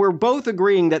is. While we're both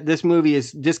agreeing that this movie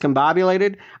is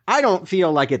discombobulated, I don't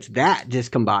feel like it's that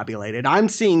discombobulated. I'm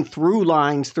seeing through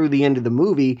lines through the end of the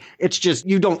movie. It's just,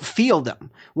 you don't feel them.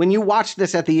 When you watch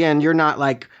this at the end, you're not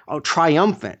like, oh,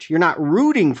 triumphant. You're not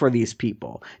rooting for these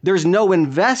people. There's no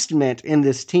investment in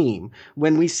this team.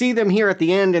 When we see them here at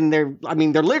the end and they're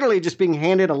literally just being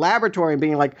handed a laboratory and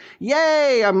being like,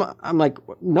 yay, I'm like,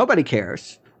 nobody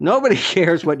cares. Nobody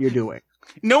cares what you're doing.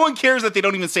 No one cares that they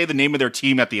don't even say the name of their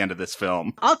team at the end of this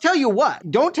film. I'll tell you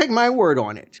what, don't take my word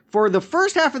on it. For the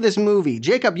first half of this movie,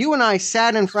 Jacob, you and I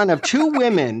sat in front of two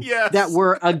women yes. that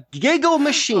were a giggle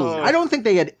machine. Oh. I don't think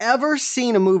they had ever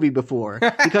seen a movie before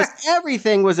because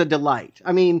everything was a delight.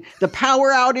 I mean, the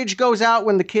power outage goes out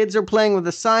when the kids are playing with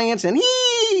the science and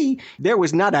there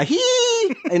was not a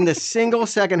in the single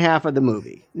second half of the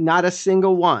movie. Not a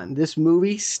single one. This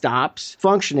movie stops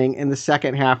functioning in the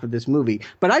second half of this movie.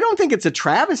 But I don't think it's a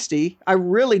travesty. I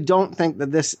really don't think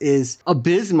that this is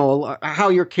abysmal how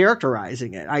you're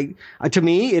characterizing it. To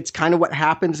me, it's kind of what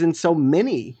happens in so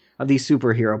many of these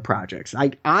superhero projects.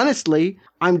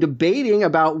 I'm debating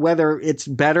about whether it's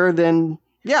better than,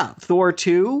 Thor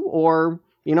 2 or,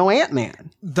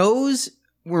 Ant-Man. Those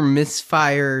were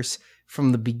misfires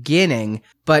from the beginning,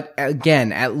 but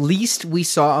again, at least we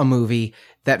saw a movie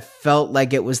that felt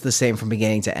like it was the same from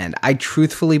beginning to end. I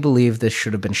truthfully believe this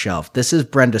should have been shelved. This is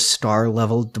Brenda Starr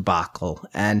level debacle,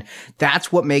 and that's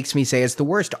what makes me say it's the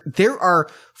worst. There are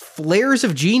flares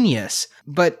of genius,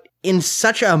 but in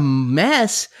such a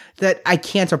mess that I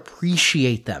can't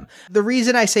appreciate them. The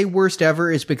reason I say worst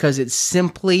ever is because it's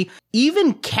simply,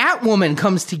 even Catwoman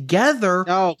comes together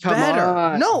better.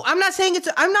 On. No, I'm not saying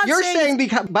You're saying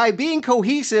by being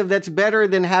cohesive, that's better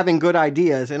than having good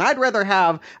ideas. And I'd rather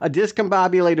have a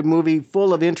discombobulated movie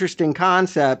full of interesting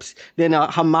concepts than a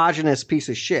homogenous piece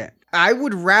of shit. I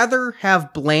would rather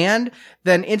have bland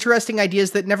than interesting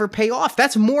ideas that never pay off.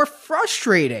 That's more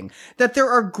frustrating. That there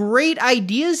are great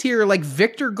ideas here, like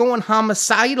Victor going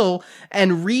homicidal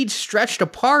and Reed stretched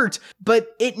apart, but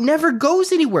it never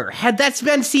goes anywhere. Had that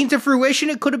been seen to fruition,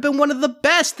 it could have been one of the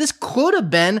best. This could have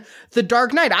been The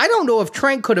Dark Knight. I don't know if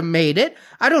Trank could have made it.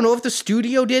 I don't know if the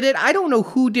studio did it. I don't know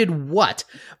who did what,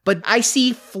 but I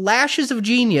see flashes of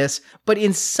genius, but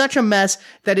in such a mess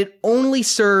that it only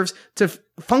serves to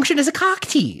function as a cock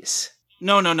tease.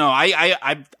 No.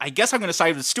 I guess I'm going to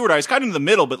side with Stuart. I was kind of in the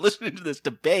middle, but listening to this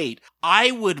debate,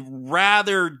 I would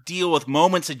rather deal with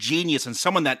moments of genius and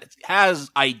someone that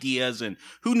has ideas and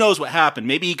who knows what happened.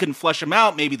 Maybe he couldn't flesh them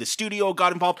out. Maybe the studio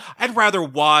got involved. I'd rather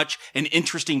watch an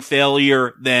interesting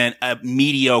failure than a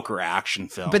mediocre action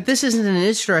film. But this isn't an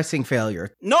interesting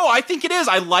failure. No, I think it is.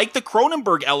 I like the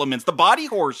Cronenberg elements, the body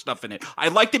horror stuff in it. I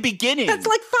like the beginning. That's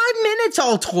like 5 minutes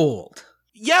all told.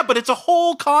 Yeah, but it's a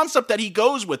whole concept that he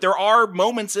goes with. There are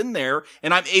moments in there,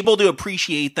 and I'm able to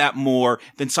appreciate that more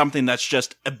than something that's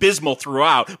just abysmal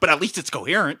throughout, but at least it's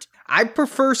coherent. I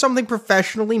prefer something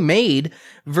professionally made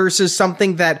versus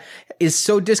something that is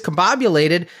so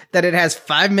discombobulated that it has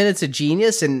 5 minutes of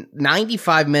genius and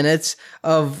 95 minutes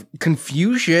of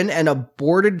confusion and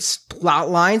aborted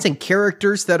plot lines and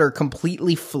characters that are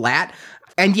completely flat.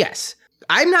 And yes,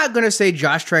 I'm not going to say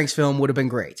Josh Trank's film would have been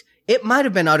great. It might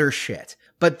have been utter shit.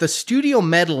 But the studio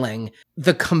meddling,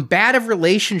 the combative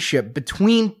relationship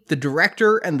between the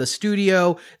director and the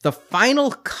studio, the final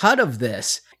cut of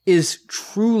this is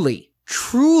truly,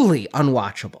 truly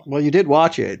unwatchable. Well, you did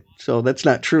watch it, so that's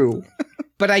not true.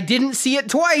 But I didn't see it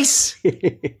twice.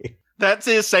 That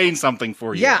is saying something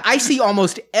for you. Yeah, I see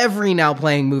almost every Now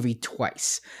Playing movie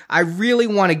twice. I really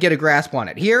want to get a grasp on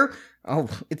it. Here,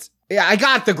 I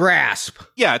got the grasp.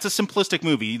 Yeah, it's a simplistic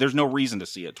movie. There's no reason to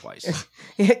see it twice.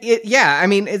 I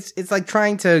mean, it's like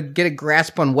trying to get a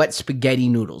grasp on wet spaghetti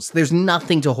noodles. There's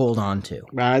nothing to hold on to.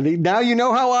 Now you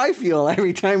know how I feel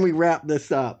every time we wrap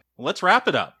this up. Let's wrap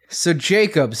it up. So,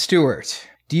 Jacob Stewart,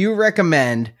 do you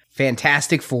recommend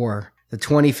Fantastic Four, the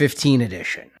 2015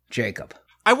 edition? Jacob.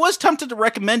 I was tempted to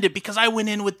recommend it because I went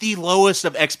in with the lowest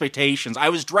of expectations. I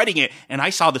was dreading it, and I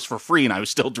saw this for free, and I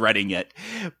was still dreading it.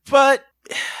 But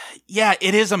yeah,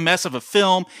 it is a mess of a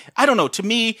film. I don't know. To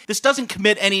me, this doesn't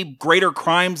commit any greater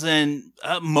crimes than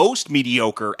most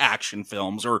mediocre action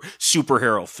films or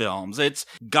superhero films. It's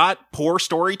got poor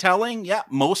storytelling. Yeah,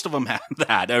 most of them have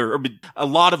that, or a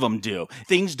lot of them do.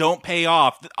 Things don't pay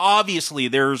off. Obviously,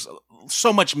 there's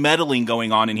so much meddling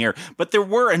going on in here, but there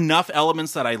were enough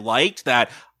elements that I liked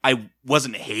that I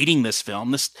wasn't hating this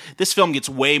film. This film gets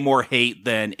way more hate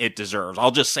than it deserves.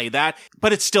 I'll just say that,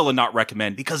 but it's still a not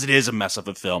recommend because it is a mess of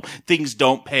a film. Things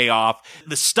don't pay off.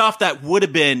 The stuff that would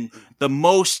have been the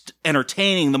most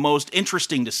entertaining, the most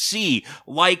interesting to see,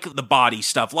 like the body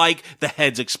stuff, like the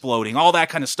heads exploding, all that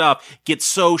kind of stuff gets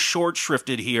so short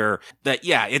shrifted here that,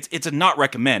 yeah, it's a not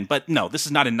recommend. But no, this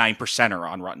is not a 9%er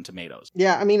on Rotten Tomatoes.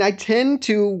 Yeah, I mean, I tend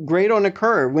to grade on a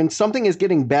curve. When something is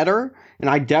getting better, and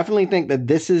I definitely think that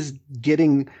this is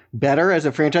getting better as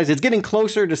a franchise. It's getting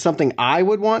closer to something I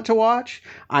would want to watch.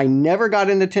 I never got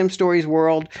into Tim Story's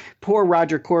world. Poor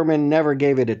Roger Corman never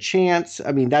gave it a chance.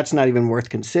 I mean, that's not even worth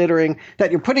considering.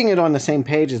 That you're putting it on the same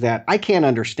page as that, I can't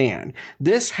understand.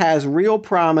 This has real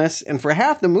promise, and for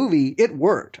half the movie, it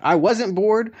worked. I wasn't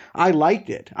bored. I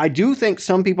liked it. I do think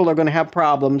some people are going to have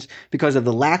problems because of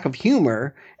the lack of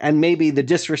humor and maybe the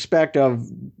disrespect of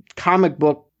comic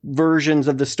book versions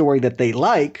of the story that they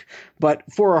like, but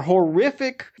for a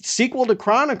horrific sequel to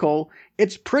Chronicle,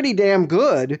 it's pretty damn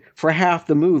good for half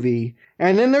the movie.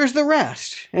 And then there's the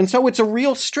rest. And so it's a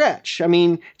real stretch. I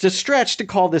mean, it's a stretch to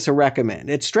call this a recommend.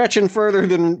 It's stretching further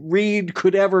than Reed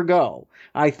could ever go,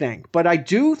 I think. But I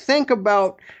do think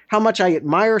about how much I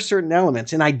admire certain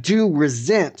elements, and I do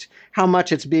resent how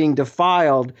much it's being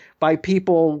defiled by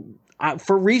people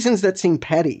for reasons that seem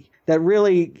petty. That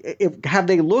really, have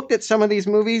they looked at some of these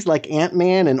movies like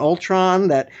Ant-Man and Ultron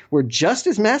that were just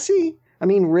as messy? I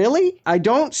mean, really? I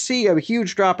don't see a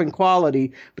huge drop in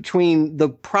quality between the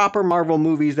proper Marvel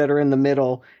movies that are in the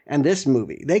middle and this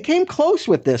movie. They came close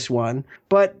with this one,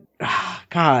 but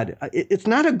God, it's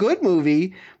not a good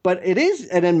movie, but it is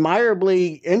an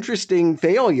admirably interesting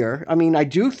failure. I mean, I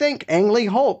do think Ang Lee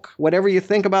Hulk, whatever you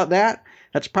think about that,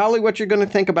 that's probably what you're going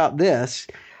to think about this.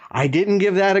 I didn't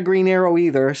give that a Green Arrow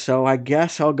either, so I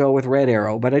guess I'll go with Red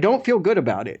Arrow, but I don't feel good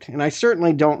about it. And I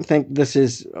certainly don't think this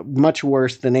is much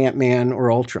worse than Ant-Man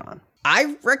or Ultron.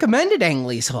 I recommended Ang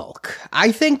Lee's Hulk.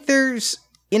 I think there's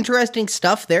interesting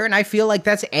stuff there, and I feel like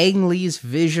that's Ang Lee's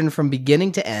vision from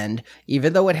beginning to end.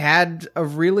 Even though it had a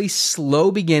really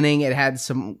slow beginning, it had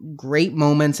some great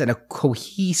moments and a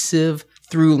cohesive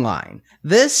through line.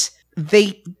 This,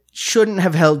 they shouldn't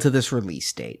have held to this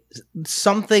release date.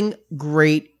 Something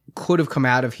great could have come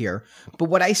out of here, but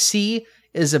what I see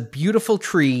is a beautiful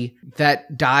tree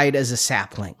that died as a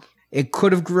sapling. It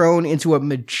could have grown into a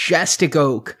majestic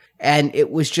oak and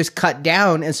it was just cut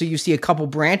down. And so you see a couple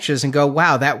branches and go,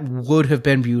 wow, that would have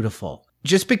been beautiful.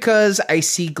 Just because I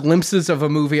see glimpses of a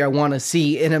movie I want to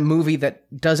see in a movie that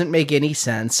doesn't make any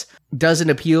sense, doesn't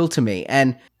appeal to me.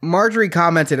 And Marjorie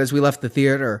commented as we left the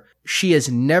theater, she has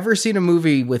never seen a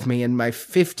movie with me in my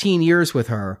 15 years with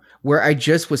her where I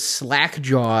just was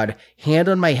slack-jawed, hand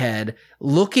on my head,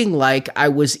 looking like I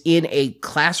was in a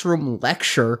classroom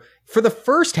lecture for the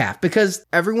first half, because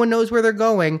everyone knows where they're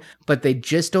going, but they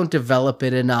just don't develop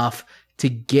it enough to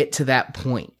get to that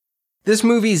point. This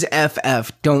movie's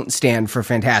FF don't stand for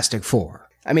Fantastic Four.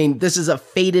 I mean, this is a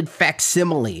faded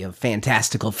facsimile of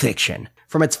fantastical fiction.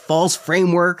 From its false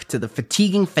framework to the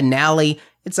fatiguing finale,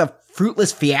 it's a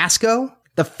fruitless fiasco.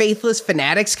 The faithless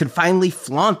fanatics can finally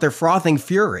flaunt their frothing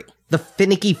fury. The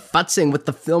finicky futzing with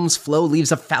the film's flow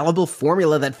leaves a fallible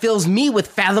formula that fills me with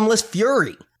fathomless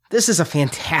fury. This is a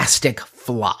fantastic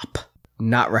flop.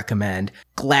 Not recommend.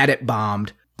 Glad it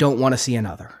bombed. Don't want to see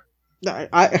another.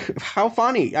 How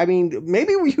funny. I mean,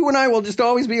 maybe you and I will just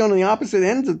always be on the opposite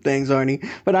ends of things, Arnie,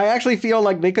 but I actually feel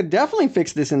like they could definitely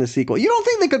fix this in a sequel. You don't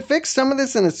think they could fix some of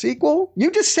this in a sequel?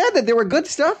 You just said that there were good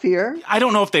stuff here. I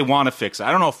don't know if they want to fix it.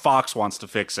 I don't know if Fox wants to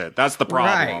fix it. That's the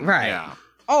problem. Right. Yeah.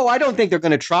 Oh, I don't think they're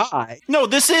going to try. No,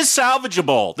 this is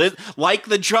salvageable. Like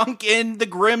the junk in the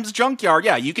Grimm's junkyard.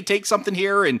 Yeah, you could take something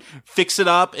here and fix it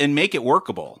up and make it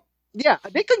workable. Yeah,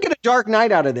 they could get a Dark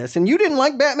Knight out of this, and you didn't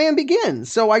like Batman Begins.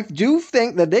 So I do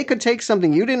think that they could take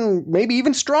something you didn't maybe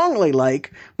even strongly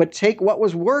like, but take what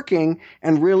was working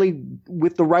and really,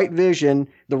 with the right vision,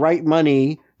 the right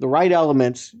money, the right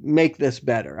elements, make this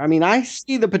better. I mean, I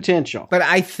see the potential. But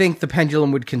I think the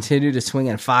pendulum would continue to swing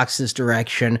in Fox's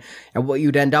direction, and what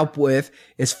you'd end up with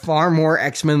is far more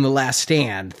X-Men The Last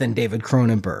Stand than David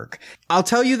Cronenberg. I'll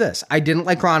tell you this, I didn't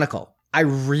like Chronicle. I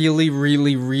really,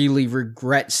 really, really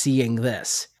regret seeing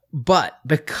this. But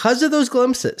because of those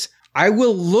glimpses, I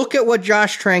will look at what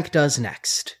Josh Trank does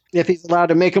next. If he's allowed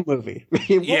to make a movie.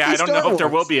 Yeah, I don't know if there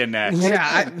will be a next.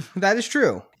 Yeah, that is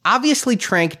true. Obviously,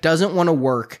 Trank doesn't want to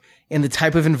work in the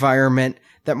type of environment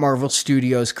that Marvel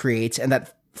Studios creates and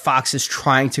that Fox is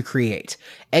trying to create.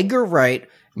 Edgar Wright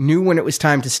knew when it was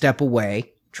time to step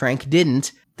away. Trank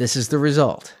didn't. This is the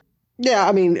result. Yeah,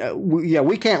 I mean,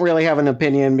 we can't really have an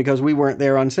opinion because we weren't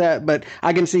there on set, but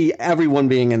I can see everyone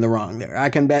being in the wrong there.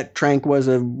 I can bet Trank was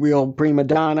a real prima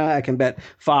donna. I can bet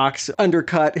Fox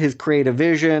undercut his creative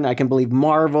vision. I can believe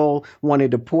Marvel wanted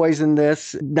to poison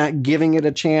this, not giving it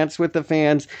a chance with the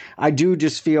fans. I do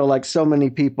just feel like so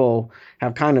many people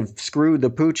have kind of screwed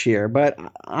the pooch here. But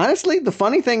honestly, the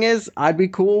funny thing is, I'd be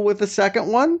cool with the second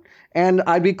one. And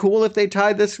I'd be cool if they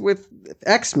tied this with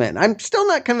X-Men. I'm still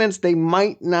not convinced they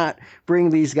might not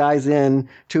bring these guys in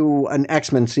to an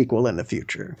X-Men sequel in the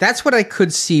future. That's what I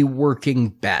could see working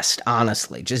best,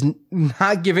 honestly. Just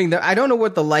not giving them... I don't know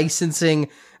what the licensing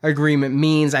agreement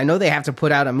means. I know they have to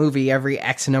put out a movie every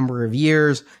X number of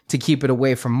years to keep it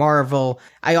away from Marvel.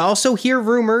 I also hear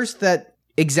rumors that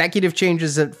executive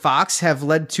changes at Fox have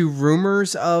led to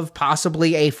rumors of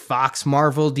possibly a Fox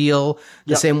Marvel deal,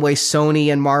 the same way Sony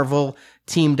and Marvel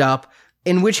teamed up,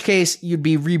 in which case you'd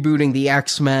be rebooting the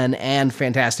X-Men and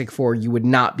Fantastic Four. You would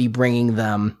not be bringing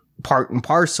them part and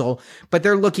parcel, but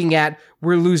they're looking at,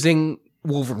 we're losing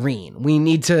Wolverine. We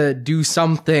need to do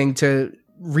something to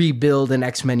rebuild an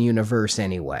X-Men universe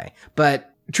anyway.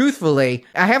 But truthfully,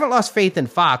 I haven't lost faith in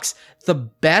Fox. The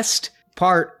best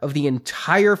part of the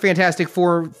entire Fantastic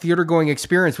Four theater-going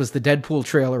experience was the Deadpool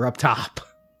trailer up top.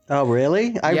 Oh,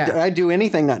 really? Yeah. I'd do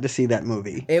anything not to see that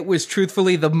movie. It was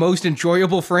truthfully the most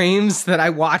enjoyable frames that I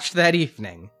watched that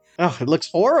evening. Oh, it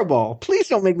looks horrible. Please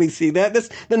don't make me see that.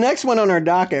 The next one on our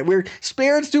docket. We're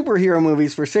spared superhero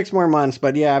movies for 6 more months,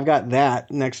 but yeah, I've got that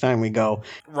next time we go.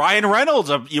 Ryan Reynolds,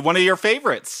 one of your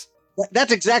favorites.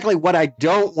 That's exactly what I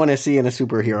don't want to see in a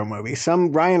superhero movie.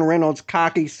 Some Ryan Reynolds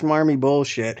cocky, smarmy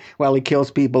bullshit while he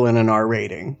kills people in an R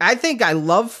rating. I think I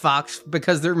love Fox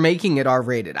because they're making it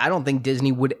R-rated. I don't think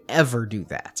Disney would ever do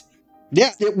that.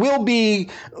 Yeah, it will be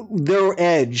their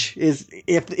edge. Is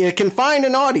if it can find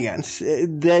an audience,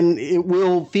 then it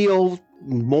will feel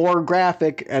more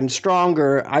graphic and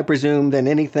stronger, I presume, than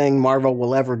anything Marvel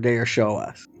will ever dare show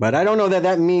us. But I don't know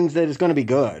that means that it's going to be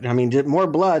good. I mean, more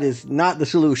blood is not the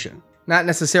solution. Not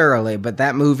necessarily, but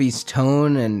that movie's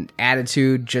tone and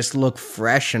attitude just look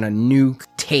fresh and a new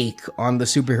take on the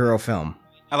superhero film.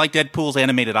 I like Deadpool's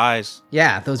animated eyes.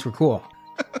 Yeah, those were cool.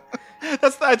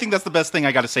 I think that's the best thing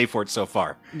I got to say for it so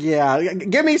far. Yeah,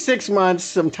 give me 6 months,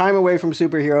 some time away from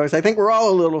superheroes. I think we're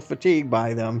all a little fatigued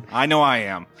by them. I know I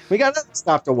am. We got other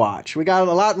stuff to watch. We got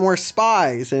a lot more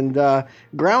spies and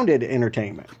grounded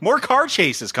entertainment. More car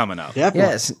chases coming up.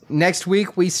 Definitely. Yes, next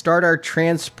week we start our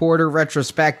Transporter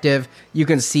retrospective. You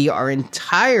can see our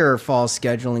entire fall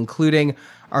schedule, including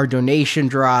our donation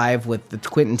drive with the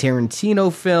Quentin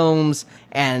Tarantino films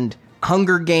and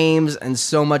Hunger Games and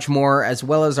so much more, as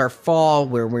well as our fall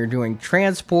where we're doing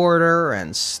Transporter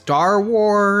and Star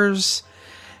Wars.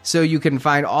 So you can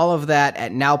find all of that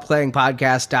at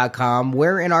nowplayingpodcast.com,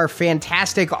 where in our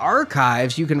fantastic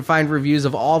archives you can find reviews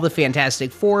of all the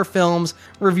Fantastic Four films,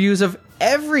 reviews of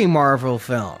every Marvel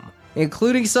film,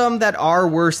 including some that are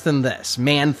worse than this.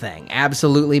 Man-Thing,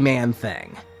 absolutely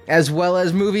Man-Thing. As well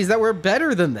as movies that were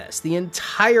better than this, the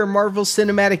entire Marvel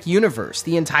Cinematic Universe,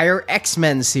 the entire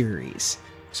X-Men series.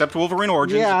 Except Wolverine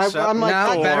Origins. Yeah, except I'm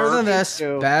like no, better than this.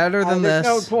 Better than this.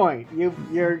 There's no point.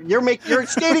 You're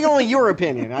stating only your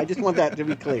opinion. I just want that to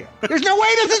be clear. There's no way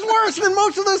this is worse than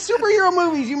most of those superhero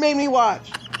movies you made me watch.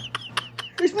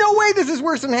 There's no way this is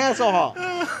worse than Hasselhoff.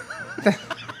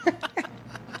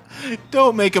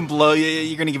 Don't make him blow you.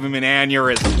 You're going to give him an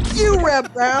aneurysm. You,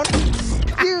 Reb Brown.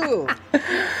 You.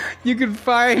 You can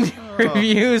find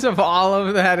reviews of all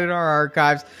of that in our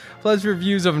archives, plus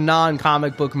reviews of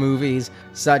non-comic book movies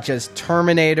such as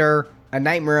Terminator, A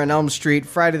Nightmare on Elm Street,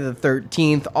 Friday the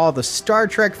 13th, all the Star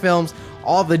Trek films,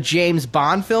 all the James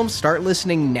Bond films. Start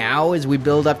listening now as we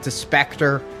build up to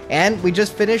Spectre. And we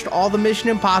just finished all the Mission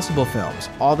Impossible films.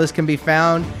 All this can be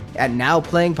found at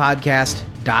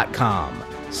nowplayingpodcast.com.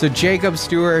 So Jacob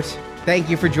Stewart, thank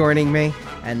you for joining me.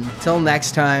 And until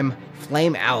next time,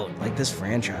 flame out like this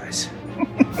franchise.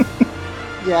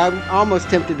 Yeah, I'm almost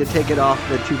tempted to take it off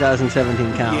the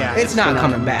 2017 calendar. Yeah, it's not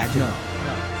coming back. No.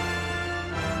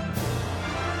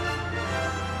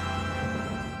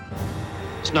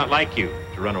 It's not like you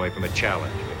to run away from a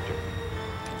challenge, Victor.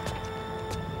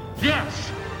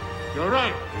 Yes, you're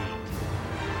right.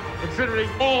 Considering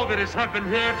all that has happened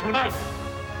here tonight,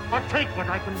 I'll take what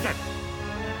I can get.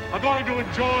 I'm going to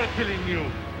enjoy killing you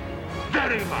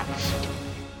very much.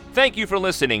 Thank you for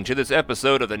listening to this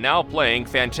episode of the Now Playing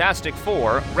Fantastic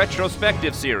Four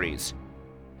retrospective series.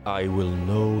 I will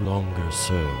no longer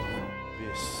serve.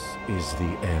 This is the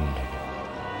end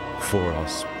for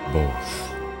us both.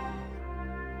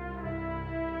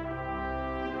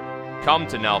 Come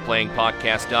to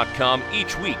NowPlayingPodcast.com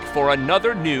each week for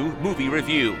another new movie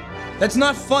review. That's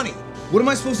not funny. What am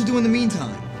I supposed to do in the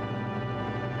meantime?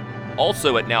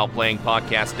 Also at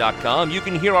NowPlayingPodcast.com, you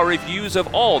can hear our reviews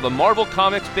of all the Marvel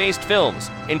Comics-based films,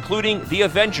 including The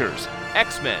Avengers,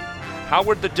 X-Men,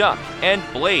 Howard the Duck, and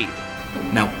Blade.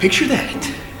 Now picture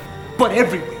that, but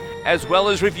everywhere. As well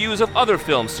as reviews of other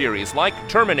film series like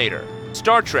Terminator,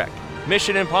 Star Trek,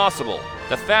 Mission Impossible,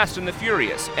 The Fast and the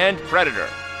Furious, and Predator.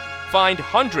 Find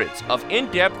hundreds of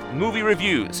in-depth movie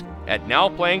reviews at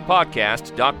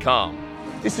NowPlayingPodcast.com.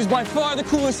 This is by far the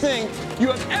coolest thing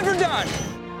you have ever done!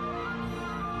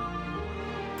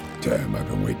 Damn, I've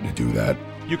been waiting to do that.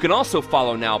 You can also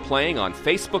follow Now Playing on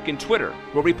Facebook and Twitter,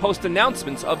 where we post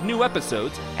announcements of new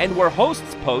episodes and where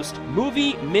hosts post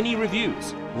movie mini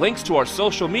reviews. Links to our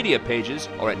social media pages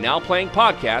are at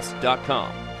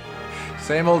NowPlayingPodcast.com.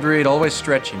 Same old Reed, always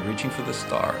stretching, reaching for the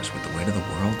stars with the weight of the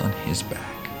world on his back.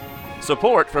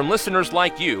 Support from listeners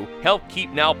like you help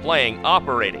keep Now Playing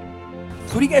operating.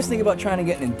 So what do you guys think about trying to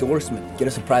get an endorsement, get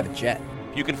us a private jet?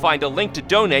 You can find a link to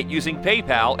donate using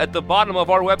PayPal at the bottom of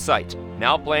our website,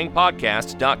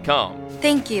 NowPlayingPodcast.com.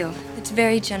 Thank you. It's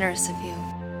very generous of you.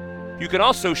 You can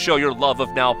also show your love of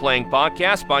Now Playing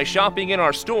Podcast by shopping in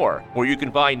our store, where you can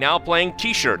buy Now Playing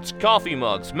t-shirts, coffee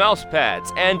mugs, mouse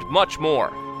pads, and much more.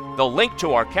 The link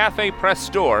to our Cafe Press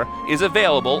store is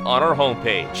available on our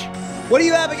homepage. What do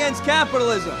you have against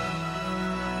capitalism?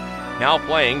 Now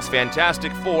Playing's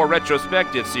Fantastic Four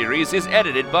retrospective series is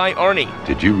edited by Arnie.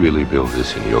 Did you really build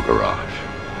this in your garage?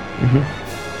 Mm-hmm.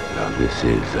 Now this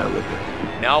is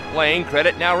elegant. Now Playing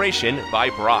credit narration by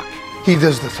Brock. He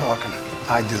does the talking.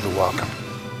 I do the walking.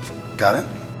 Got it?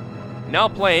 Now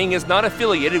Playing is not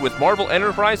affiliated with Marvel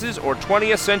Enterprises or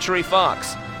 20th Century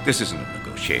Fox. This isn't a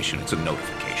negotiation, it's a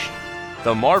notification.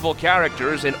 The Marvel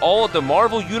characters and all that the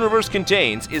Marvel Universe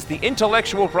contains is the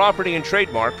intellectual property and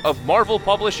trademark of Marvel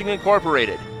Publishing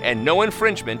Incorporated, and no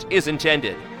infringement is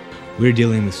intended. We're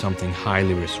dealing with something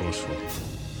highly resourceful.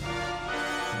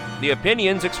 The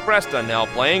opinions expressed on Now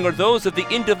Playing are those of the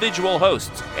individual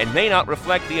hosts and may not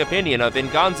reflect the opinion of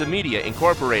Venganza Media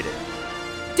Incorporated.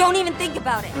 Don't even think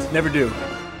about it. Never do.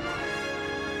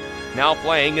 Now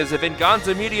Playing is a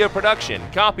Venganza Media production,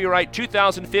 copyright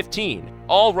 2015.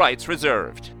 All rights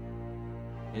reserved.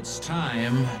 It's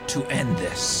time to end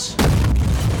this.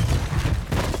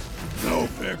 No,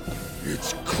 Vic.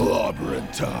 It's clobbering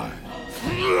time.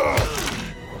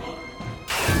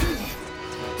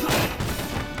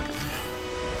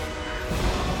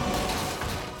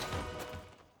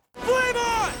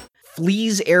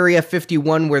 Flea's Area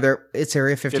 51, where it's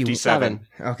Area 57.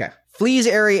 Okay. Flea's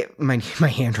Area... My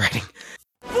handwriting.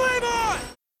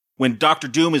 When Dr.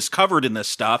 Doom is covered in this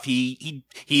stuff, he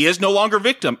is no longer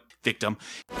victim.